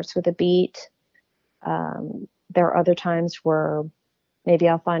 just starts with a beat. There are other times where maybe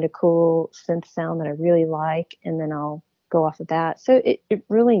I'll find a cool synth sound that I really like, and then I'll go off of that. So it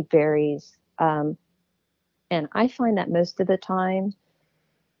really varies. And I find that most of the time,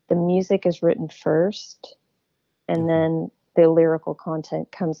 the music is written first, and okay, then the lyrical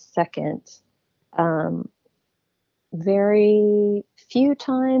content comes second. Um, Very few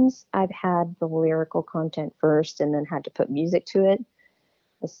times I've had the lyrical content first and then had to put music to it.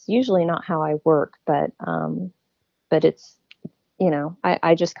 It's usually not how I work, but it's,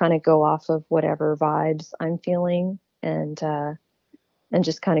 I just kind of go off of whatever vibes I'm feeling, and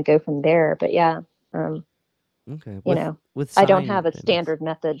just kind of go from there. But yeah, um, Okay. You know, With I don't have Sign, a that makes standard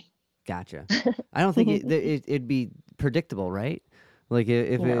method. gotcha. I don't think it'd be predictable, right? Like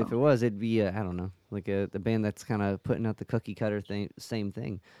if it No. was, it'd be I don't know, like the band that's kind of putting out the cookie cutter thing, same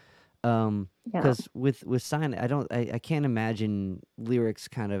thing. Yeah. Because with Sign, I can't imagine lyrics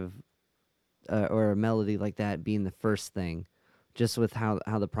kind of or a melody like that being the first thing, just with how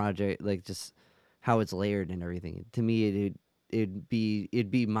the project like just how it's layered and everything. To me, it'd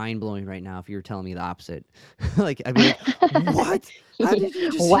be mind blowing right now if you were telling me the opposite. Like I'd be like, "What? How did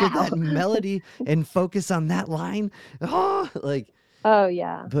you just hear Wow. that melody and focus on that line?" Oh, like, Oh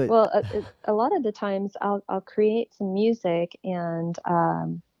yeah. but Well, a lot of the times I'll create some music, and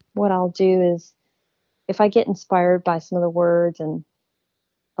what I'll do is if I get inspired by some of the words, and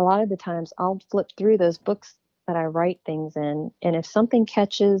a lot of the times I'll flip through those books that I write things in, and if something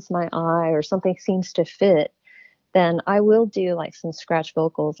catches my eye or something seems to fit, then I will do like some scratch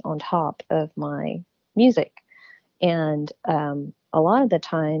vocals on top of my music. And a lot of the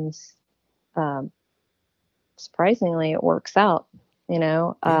times, um, surprisingly, it works out. You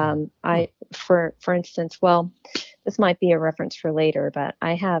know, yeah, huh, for instance, well, this might be a reference for later, but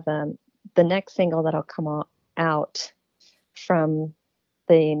I have the next single that'll come out from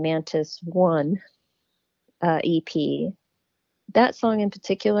the Mantis One EP. That song in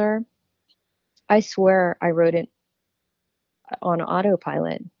particular, I swear I wrote it on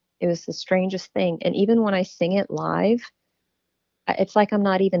autopilot. It was the strangest thing. And even when I sing it live, it's like I'm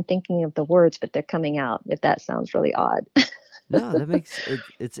not even thinking of the words, but they're coming out, if that sounds really odd. no, that makes it.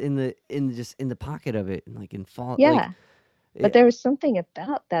 It's just in the pocket of it, and like in fall, like Yeah. But it, there was something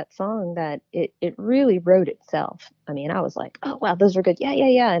about that song that it really wrote itself. I mean, I was like, oh, wow, those are good. Yeah, yeah,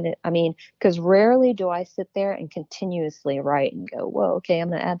 yeah. And I mean, because rarely do I sit there and continuously write and go, whoa, okay, I'm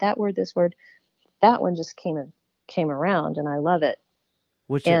going to add that word, this word. That one just came around, and I love it.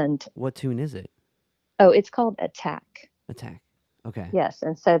 which And what tune is it? oh, it's called Attack. Attack. Okay. Yes,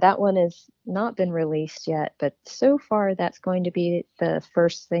 and so that one has not been released yet, but so far that's going to be the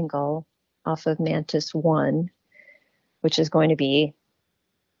first single off of Mantis One, which is going to be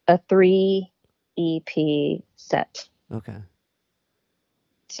a 3 EP set. Okay.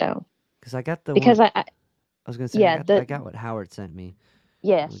 So Because I got the one. because I I was gonna say yeah, I the got what Howard sent me.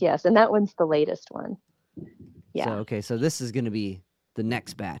 yes, Like, yes, and that one's the latest one. so Yeah. okay, so this is gonna be the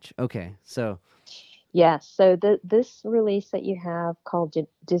next batch. Okay, so Yeah, so this release that you have called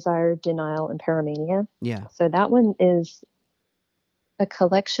Desire, Denial, and Paramania. yeah. So that one is a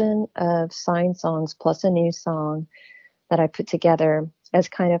collection of Sign songs plus a new song that I put together as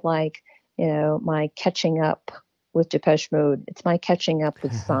kind of like, my catching up with Depeche Mode. It's my catching up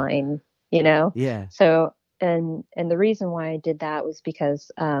with Sign, you know? Yeah. So, and the reason why I did that was because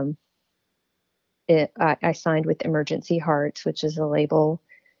I signed with Emergency Hearts, which is a label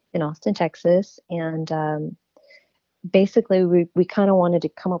in Austin, Texas. And basically, we kind of wanted to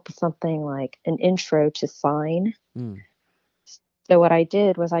come up with something like an intro to Sign. Mm. So what I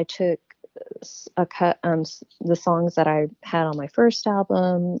did was I took a cut the songs that I had on my first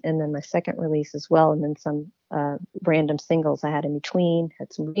album and then my second release as well, and then some random singles I had in between,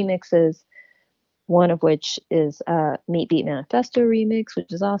 had some remixes, one of which is Meat Beat Manifesto remix,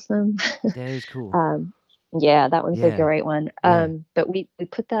 which is awesome. That is cool. um, yeah, that one's a Yeah. great one. Yeah. But we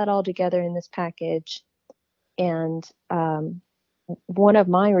put that all together in this package, and one of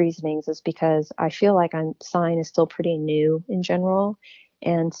my reasonings is because I feel like Sign is still pretty new in general.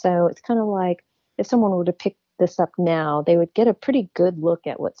 And so it's kind of like if someone were to pick this up now, they would get a pretty good look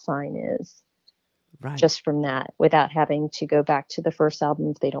at what Sign is Right. just from that without having to go back to the first album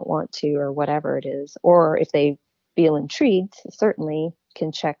if they don't want to or whatever it is. Or if they feel intrigued, certainly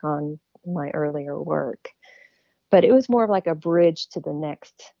can check on my earlier work. But it was more of like a bridge to the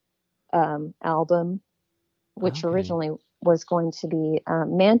next album, which Okay. originally was going to be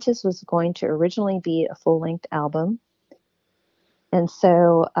Mantis was going to originally be a full length album. And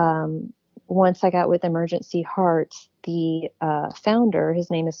so once I got with Emergency Heart, the founder, his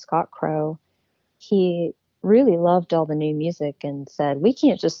name is Scott Crow, he really loved all the new music and said, we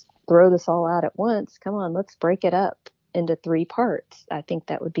can't just throw this all out at once. Come on, let's break it up into 3 parts. I think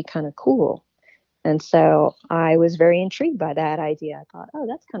that would be kind of cool. And so I was very intrigued by that idea. I thought, oh,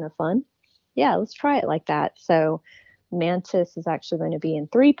 that's kind of fun. Yeah, let's try it like that. So Mantis is actually going to be in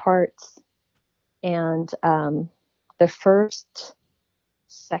 3 parts. And the first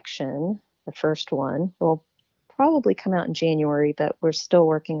section, the first one, will probably come out in January, but we're still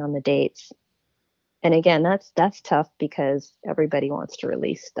working on the dates. And again, that's tough because everybody wants to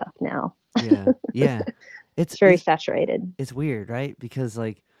release stuff now. Yeah. Yeah. It's very saturated. It's weird, right? Because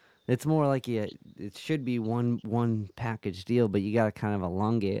like it's more like it should be one package deal, but you got to kind of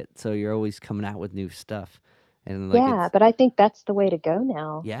elongate it, so you're always coming out with new stuff. And like Yeah, it's but I think that's the way to go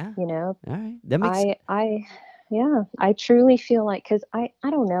now. yeah. You know, All right. That makes I yeah, I truly feel like, because I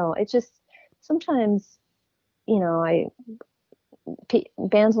don't know, it just sometimes, I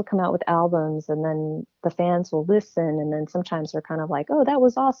bands will come out with albums, and then the fans will listen, and then sometimes they're kind of like, "Oh, that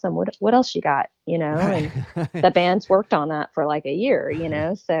was awesome. What else you got?" And right. the band's worked on that for like a year,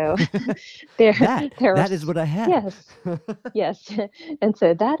 so there there are That is what I have. yes. Yes. And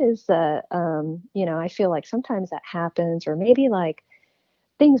so that is I feel like sometimes that happens, or maybe like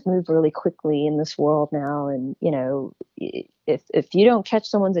things move really quickly in this world now, and if you don't catch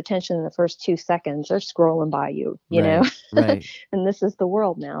someone's attention in the first 2 seconds, they're scrolling by you, Right. Right. and this is the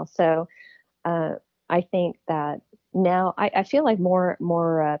world now. So uh, I think that now I feel like more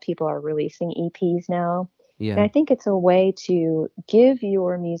people are releasing EPs now, and Yeah. I think it's a way to give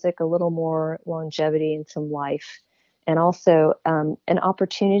your music a little more longevity and some life, and also an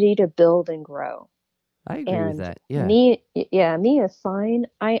opportunity to build and grow. I agree with And that. Yeah. me as Sign,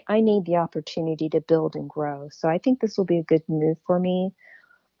 I need the opportunity to build and grow. So I think this will be a good move for me.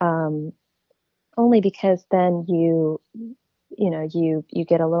 Um, Only because then you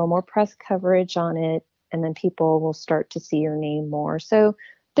get a little more press coverage on it, and then people will start to see your name more. So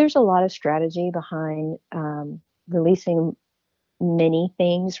there's a lot of strategy behind releasing many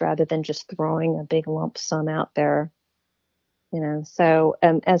things rather than just throwing a big lump sum out there. So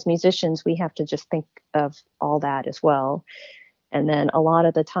as musicians, we have to just think of all that as well. And then a lot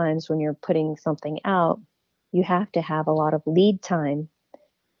of the times when you're putting something out, you have to have a lot of lead time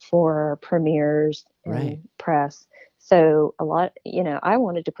for premieres Right. and press. So I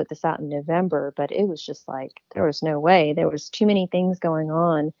wanted to put this out in November, but it was just like there was no way. There was too many things going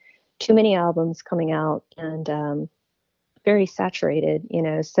on, too many albums coming out, and very saturated.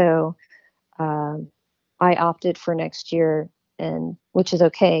 So um, I opted for next year, and which is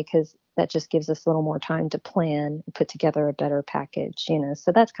okay because that just gives us a little more time to plan and put together a better package.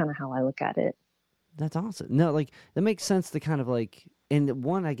 So that's kind of how I look at it. That's awesome. No, like that makes sense to kind of like and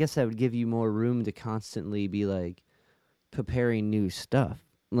one I guess that would give you more room to constantly be like preparing new stuff.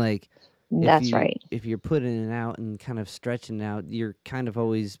 Like That's right. if you're putting it out and kind of stretching it out, you're kind of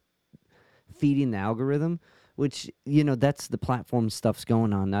always feeding the algorithm, which that's the platform stuff's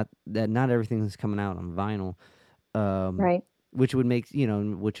going on. Not everything is coming out on vinyl, um, Right. which would make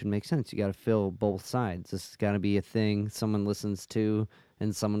sense. You got to fill both sides. This has got to be a thing someone listens to,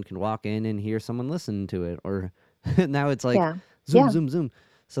 and someone can walk in and hear someone listen to it. Or now it's like Yeah. zoom, Yeah. zoom, zoom.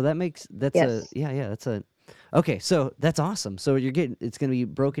 So that's a Yes. yeah, that's a okay. So that's awesome. So it's gonna be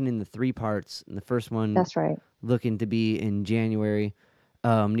broken into three parts, and the first one That's right. looking to be in January,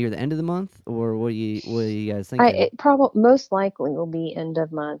 near the end of the month, or what are you guys I thinking? it probably most likely will be end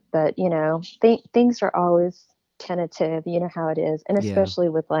of month, but things are always tentative. You know how it is, and Yeah, especially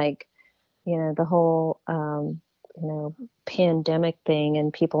with like the whole pandemic thing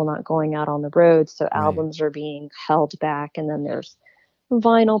and people not going out on the road, so right. albums are being held back, and then there's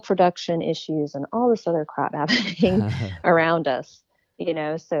vinyl production issues and all this other crap happening around us.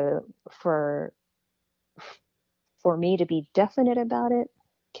 So for me to be definite about it,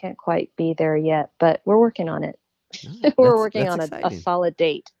 can't quite be there yet, but we're working on it. No, We're that's working that's on a exciting. solid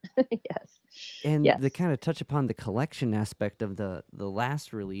date. Yes. And the Yes. kind of touch upon the collection aspect of the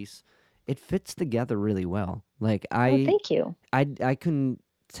last release, it fits together really well. Like Oh, thank you. I couldn't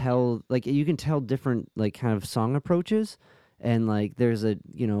tell, like you can tell different like kind of song approaches, and like there's a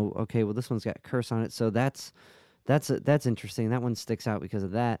okay, well this one's got curse on it, so that's interesting. That one sticks out because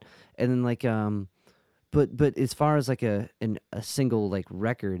of that. And then like but as far as like a single like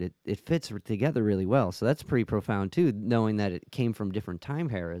record, it fits together really well. So that's pretty profound too, knowing that it came from different time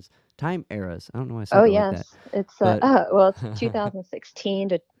eras. I don't know why I Oh, said that like that, yes. It's but well, it's 2016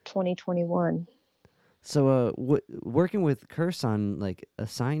 to 2021. so working with Curse on like a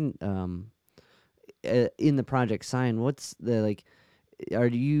sign in the project sign, what's the like? Are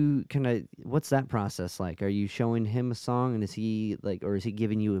you kind of what's that process like? Are you showing him a song and is he like, or is he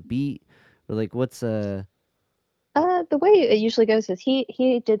giving you a beat, or like what's The way it usually goes is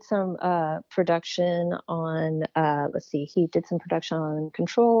he did some production on let's see, he did some production on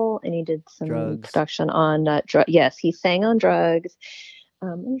Control, and he did some drugs? production on yes, he sang on Drugs.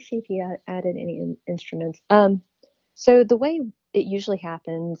 Let me see if he added any instruments. So the way it usually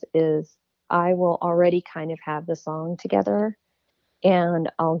happens is I will already kind of have the song together,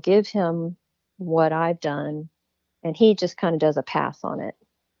 and I'll give him what I've done, and he just kind of does a pass on it.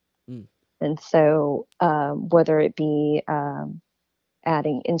 Mm, And so whether it be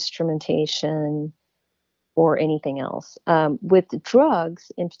adding instrumentation or anything else. With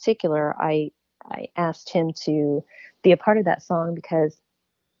Drugs in particular, I asked him to be a part of that song because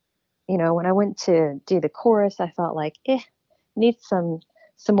when I went to do the chorus, I felt like, needs some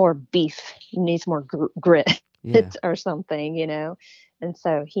more beef, needs more grit Yeah. or something, And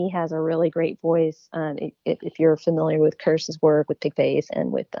so he has a really great voice. If you're familiar with Curse's work with Pigface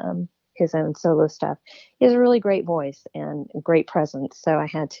and with his own solo stuff, he has a really great voice and a great presence. So I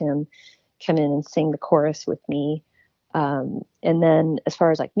had him come in and sing the chorus with me. And then as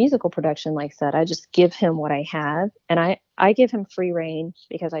far as like musical production, like I said, I just give him what I have, and I give him free reign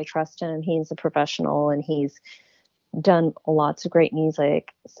because I trust him. He's a professional and he's done lots of great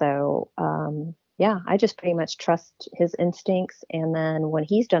music. So, yeah, I just pretty much trust his instincts. And then when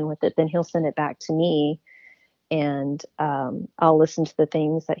he's done with it, then he'll send it back to me, and I'll listen to the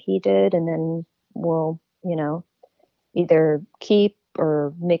things that he did, and then we'll, either keep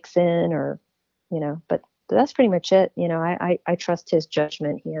or mix in or, but that's pretty much it. I trust his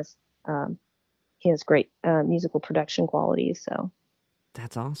judgment. He has great musical production qualities. So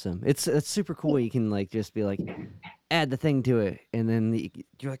That's awesome. It's super cool. You can like just be like, add the thing to it, and then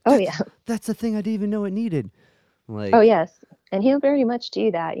you're like, oh yeah. that's the thing I didn't even know it needed. Like, Oh yes. And he'll very much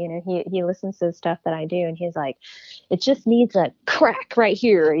do that. He listens to the stuff that I do, and he's like, it just needs a crack right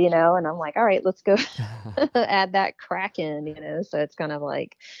here, and I'm like, all right, let's go add that crack in, so it's kind of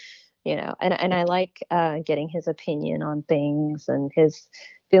like, and I like getting his opinion on things and his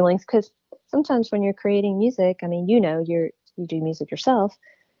feelings, because sometimes when you're creating music, I mean, you do music yourself,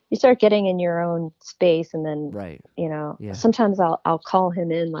 you start getting in your own space, and then right. Yeah. sometimes I'll call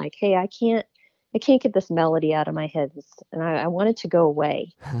him in like, hey, I can't get this melody out of my head, and I want it to go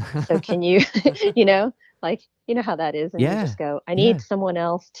away. So can you, like, how that is, and you Yeah. just go, I Yeah. need someone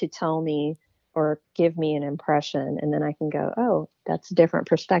else to tell me or give me an impression, and then I can go, oh, that's a different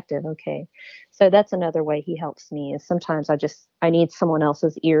perspective. Okay. So that's another way he helps me, is sometimes I need someone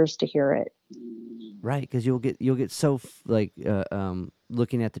else's ears to hear it. Right, because you'll get so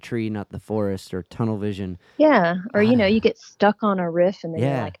looking at the tree, not the forest, or tunnel vision. Yeah. Or, you get stuck on a riff, and then you're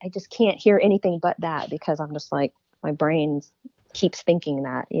Yeah. like, I just can't hear anything but that, because I'm just like, my brain keeps thinking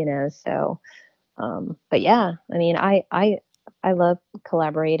that, so, but yeah, I mean, I love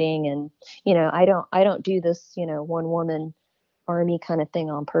collaborating, and, I don't do this, one woman army kind of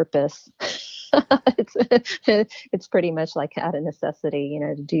thing on purpose. it's it's pretty much like out of necessity,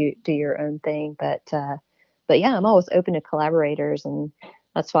 to do your own thing. But yeah, I'm always open to collaborators, and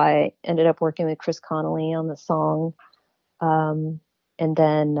that's why I ended up working with Chris Connolly on the song. And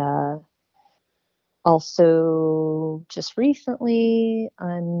then also just recently,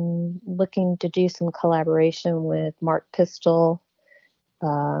 I'm looking to do some collaboration with Mark Pistol.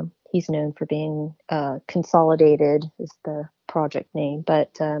 He's known for being Consolidated is the project name,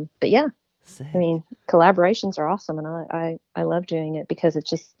 but yeah, Sick. I mean, collaborations are awesome, and I love doing it because it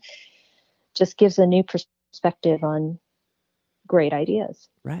just gives a new perspective on great ideas.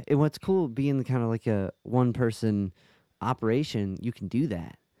 Right. And what's cool being kind of like a one person operation, you can do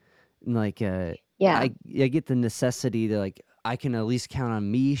that. And like Yeah. I get the necessity to like I can at least count on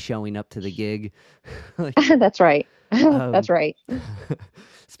me showing up to the gig. Like, That's right. That's right.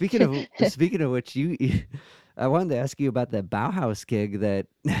 speaking of which, I wanted to ask you about that Bauhaus gig that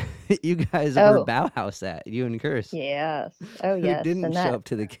you guys were Bauhaus at, you and Curse. Yes. Oh Who yes. didn't And show up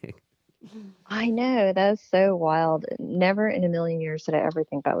to the gig. I know, that's so wild. Never in a million years did I ever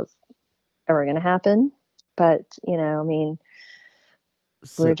think that was ever going to happen. But, I mean,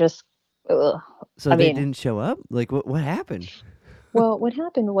 we're just, ugh. So they didn't show up? Like, what happened? Well, what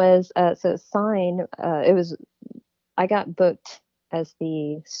happened was, so Sign, I got booked as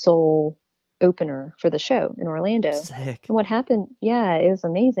the sole opener for the show in Orlando. Sick. And what happened, yeah, it was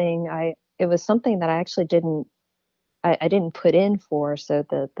amazing. It was something that I actually I didn't put in for. So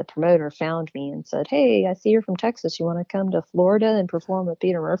the promoter found me and said, hey, I see you're from Texas. You want to come to Florida and perform with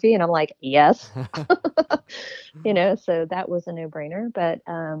Peter Murphy? And I'm like, yes. So that was a no brainer. But,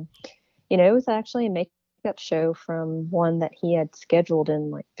 it was actually a makeup show from one that he had scheduled in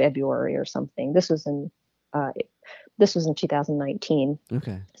like February or something. This was in 2019.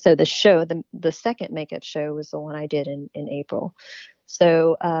 Okay. So the show, the second makeup show, was the one I did in April.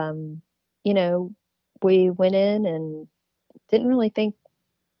 So, we went in and didn't really think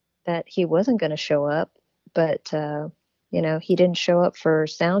that he wasn't going to show up, but he didn't show up for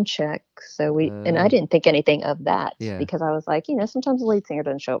sound check. So and I didn't think anything of that, because I was like, sometimes the lead singer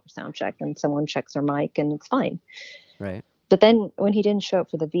doesn't show up for sound check and someone checks their mic and it's fine. Right. But then when he didn't show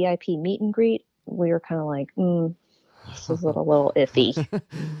up for the VIP meet and greet, we were kind of like, this is a little iffy,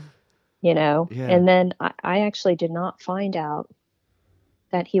 Yeah. And then I actually did not find out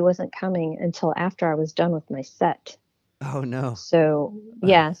that he wasn't coming until after I was done with my set. Oh no. So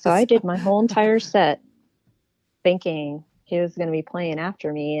yeah, so I did my whole entire set thinking he was going to be playing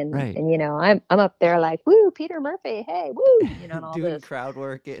after me, Right. and I'm up there like, woo, Peter Murphy, hey, woo, and all Doing this. crowd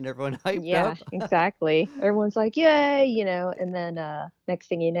work, getting everyone hyped Yeah, up. exactly. Everyone's like, yay, and then next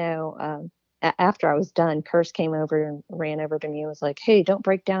thing you know, after I was done, Curse came over and ran over to me and was like, hey, don't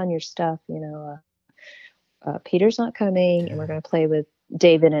break down your stuff, Peter's not coming, and we're going to play with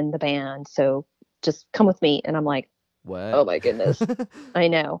David and the band, so just come with me. And I'm like, What? oh my goodness, I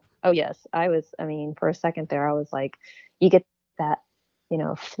know. Oh yes, I mean, for a second there, I was like, you get that,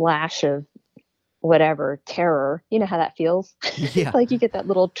 flash of whatever terror. You know how that feels? Yeah. Like you get that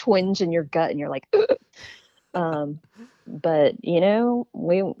little twinge in your gut, and you're like, ugh. But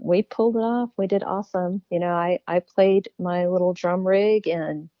we pulled it off. We did awesome. I played my little drum rig,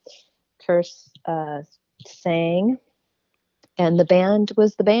 and Curse sang, and the band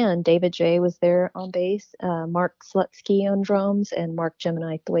was the band. David J was there on bass, Mark Slutsky on drums, and Mark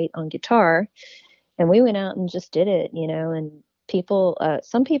Gemini Thwaite on guitar. And we went out and just did it, and people,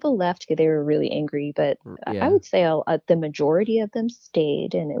 some people left because they were really angry, but I Yeah. would say the majority of them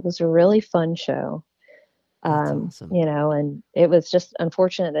stayed, and it was a really fun show. That's awesome. And it was just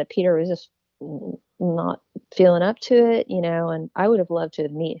unfortunate that Peter was just not feeling up to it, and I would have loved to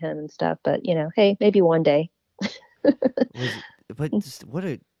meet him and stuff, but hey, maybe one day. Was but just what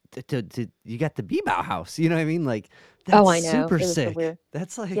a you got the Bebow house, you know what I mean? Like Oh, that's I know. super It was the sick. weird.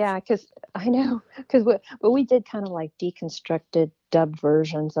 That's like Yeah, because I know, because but we did kind of like deconstructed dubbed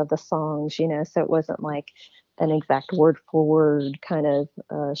versions of the songs, so it wasn't like an exact word for word kind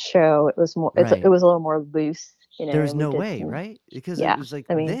of show. It was more, it right. was a little more loose, There's and we no did way, some, right? Because it yeah. was like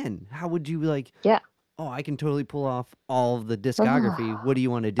I mean, then how would you like, yeah. oh, I can totally pull off all of the discography. What do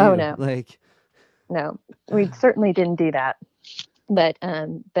you want to Oh do? no, Like no, we certainly didn't do that. But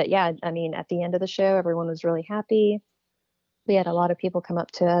yeah, I mean, at the end of the show, everyone was really happy. We had a lot of people come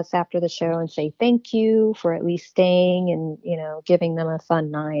up to us after the show and say thank you for at least staying and giving them a fun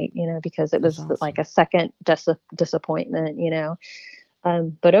night, because it that's was like awesome. a second disappointment.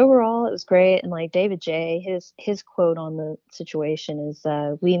 But overall it was great. And like David J, his quote on the situation is,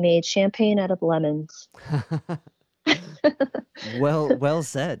 we made champagne out of lemons. Well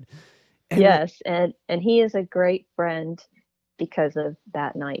said. And Yes, and he is a great friend because of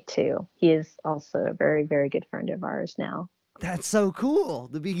that night too. He is also a very, very good friend of ours now. that's so cool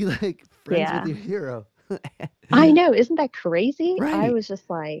to be like friends with Yeah. your hero. I know, isn't that crazy? Right. I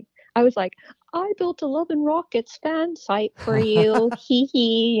was like, I built a Love and Rockets fan site for you, hee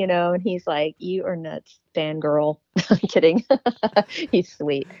hee, and he's like, you are nuts, fangirl. I'm kidding. He's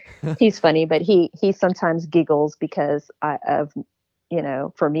sweet. He's funny, but he sometimes giggles because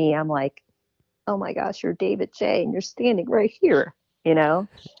for me, I'm like, oh my gosh, you're David J. and you're standing right here, you know,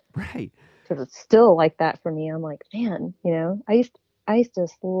 Right. because it's still like that for me. I'm like, man, I used to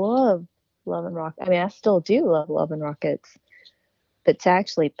just love Love and Rock. I mean, I still do love Love and Rockets, but to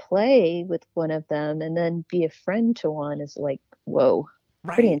actually play with one of them and then be a friend to one is like, whoa,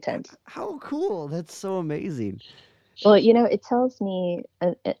 pretty Right. intense. How cool. That's so amazing. Well, it tells me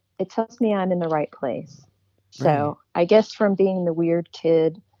I'm in the right place. Right. So I guess from being the weird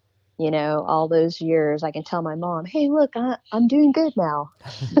kid, all those years, I can tell my mom, hey, look, I'm doing good now.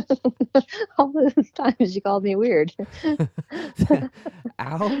 All those times she called me weird.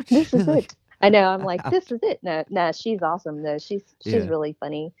 Ouch. This is Like it. I know. I'm like, ouch. this is it. No, no, she's awesome though. She's Yeah. really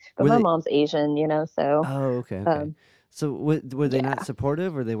funny. But Were my they mom's Asian, so Oh, okay, okay. um, So were they not yeah.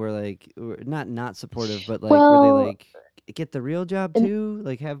 supportive or they were like not supportive, but like were they Well, like get the real job n- too?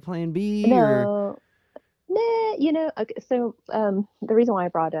 Like have plan B or no, nah, okay, so the reason why I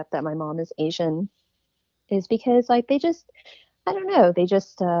brought up that my mom is Asian is because like they just, I don't know, they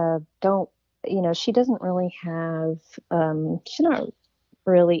just don't, she doesn't really have, she's not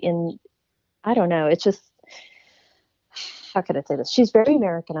really in, I don't know, it's just, how could I say this? She's very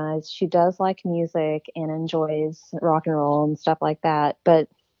Americanized. She does like music and enjoys rock and roll and stuff like that. But,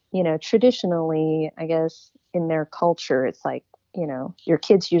 traditionally, I guess in their culture, it's like, your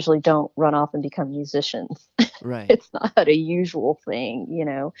kids usually don't run off and become musicians. right. It's not a usual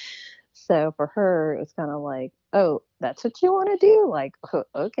thing, So for her, it was kind of like, oh, that's what you want to do? Like,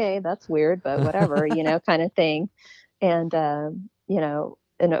 okay, that's weird, but whatever, kind of thing. And,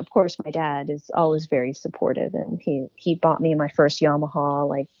 and of course, my dad is always very supportive, and he bought me my first Yamaha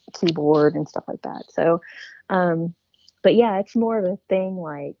like keyboard and stuff like that. So, um, but yeah, it's more of a thing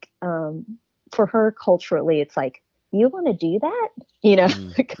like, for her culturally, it's like, you want to do that,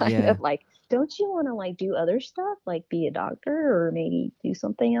 kind Yeah. of like, don't you want to like do other stuff, like be a doctor or maybe do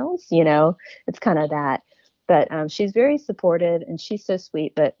something else? It's kind of that. But she's very supportive and she's so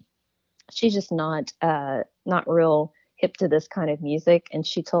sweet, but she's just not real hip to this kind of music. And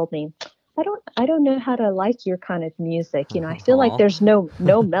she told me, I don't know how to like your kind of music. I feel like Aw. there's no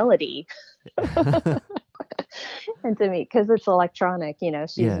melody. And to me, because it's electronic,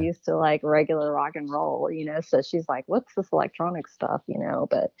 she's Yeah. used to like regular rock and roll, so she's like, what's this electronic stuff,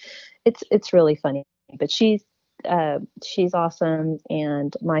 but it's really funny. But she's awesome,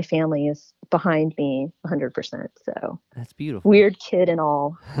 and my family is behind me 100%. So That's beautiful. weird kid and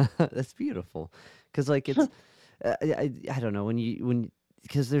all. That's beautiful. Cause like it's I don't know when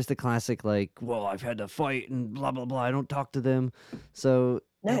because there's the classic like, well, I've had to fight and blah blah blah. I don't talk to them. So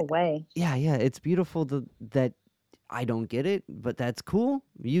No way. yeah, yeah, it's beautiful that I don't get it, but that's cool.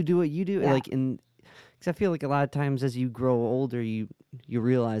 You do what you do. Yeah. Like in because I feel like a lot of times as you grow older, you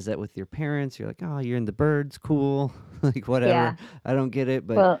realize that with your parents, you're like, oh, you're in the birds, cool, like whatever. Yeah. I don't get it,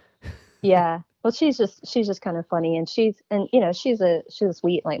 but Well, yeah. Well, she's just kind of funny, and she's a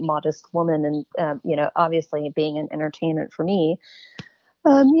sweet, like, modest woman, and obviously being in entertainment for me,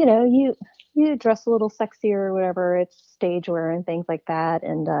 you dress a little sexier or whatever. It's stage wear and things like that.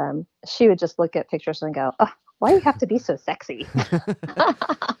 And she would just look at pictures and go, oh, why do you have to be so sexy?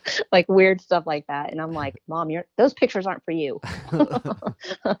 Like weird stuff like that. And I'm like, Mom, those pictures aren't for you.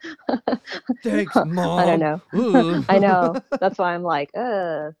 thanks, I don't mom. know. Ooh. I know. That's why I'm like,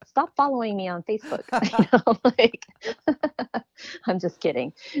 stop following me on Facebook. Like, I'm just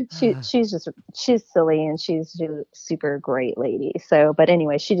kidding. She's silly, and she's a super great lady. So, but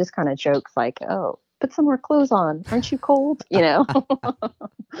anyway, she just kind of jokes like, oh, put some more clothes on. Aren't you cold?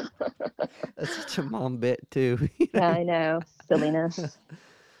 That's such a mom bit too. Yeah, I know. Silliness.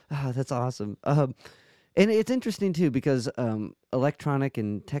 Ah, that's awesome. And it's interesting too because electronic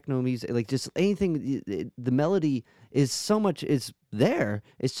and techno music, like just anything, the melody is so much is there.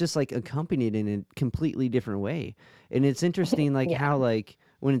 It's just like accompanied in a completely different way, and it's interesting like Yeah. how like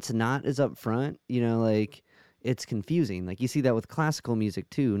when it's not as upfront, like it's confusing. Like you see that with classical music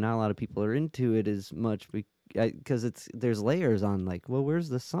too. Not a lot of people are into it as much because there's layers on like, well, where's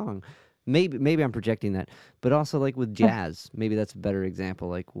the song? Maybe I'm projecting that, but also like with jazz, maybe that's a better example.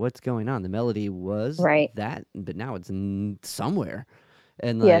 Like what's going on? The melody was Right. that, but now it's somewhere,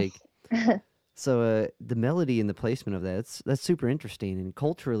 and Yes. like so the melody and the placement of that's super interesting and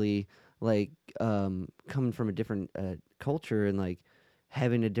culturally like coming from a different culture and like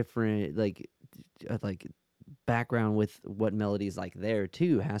having a different like background with what melodies like there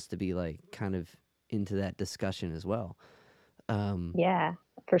too has to be like kind of into that discussion as well. Um, Yeah,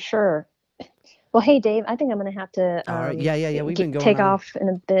 for sure. Well, hey, Dave, I think I'm going to have to all right, yeah, yeah, yeah. We've been going take on. off in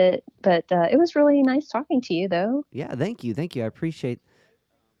a bit, but it was really nice talking to you, though. Yeah, thank you. I appreciate.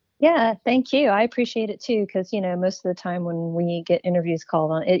 Yeah, thank you. I appreciate it too, because most of the time when we get interviews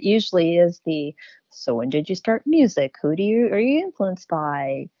called on, it usually is so when did you start music? Who are you influenced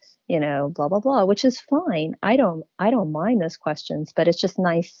by? Blah blah blah, which is fine. I don't mind those questions, but it's just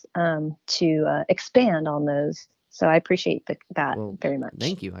nice to expand on those. So I appreciate that Well, very much.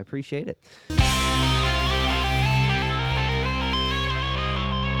 thank you. I appreciate it.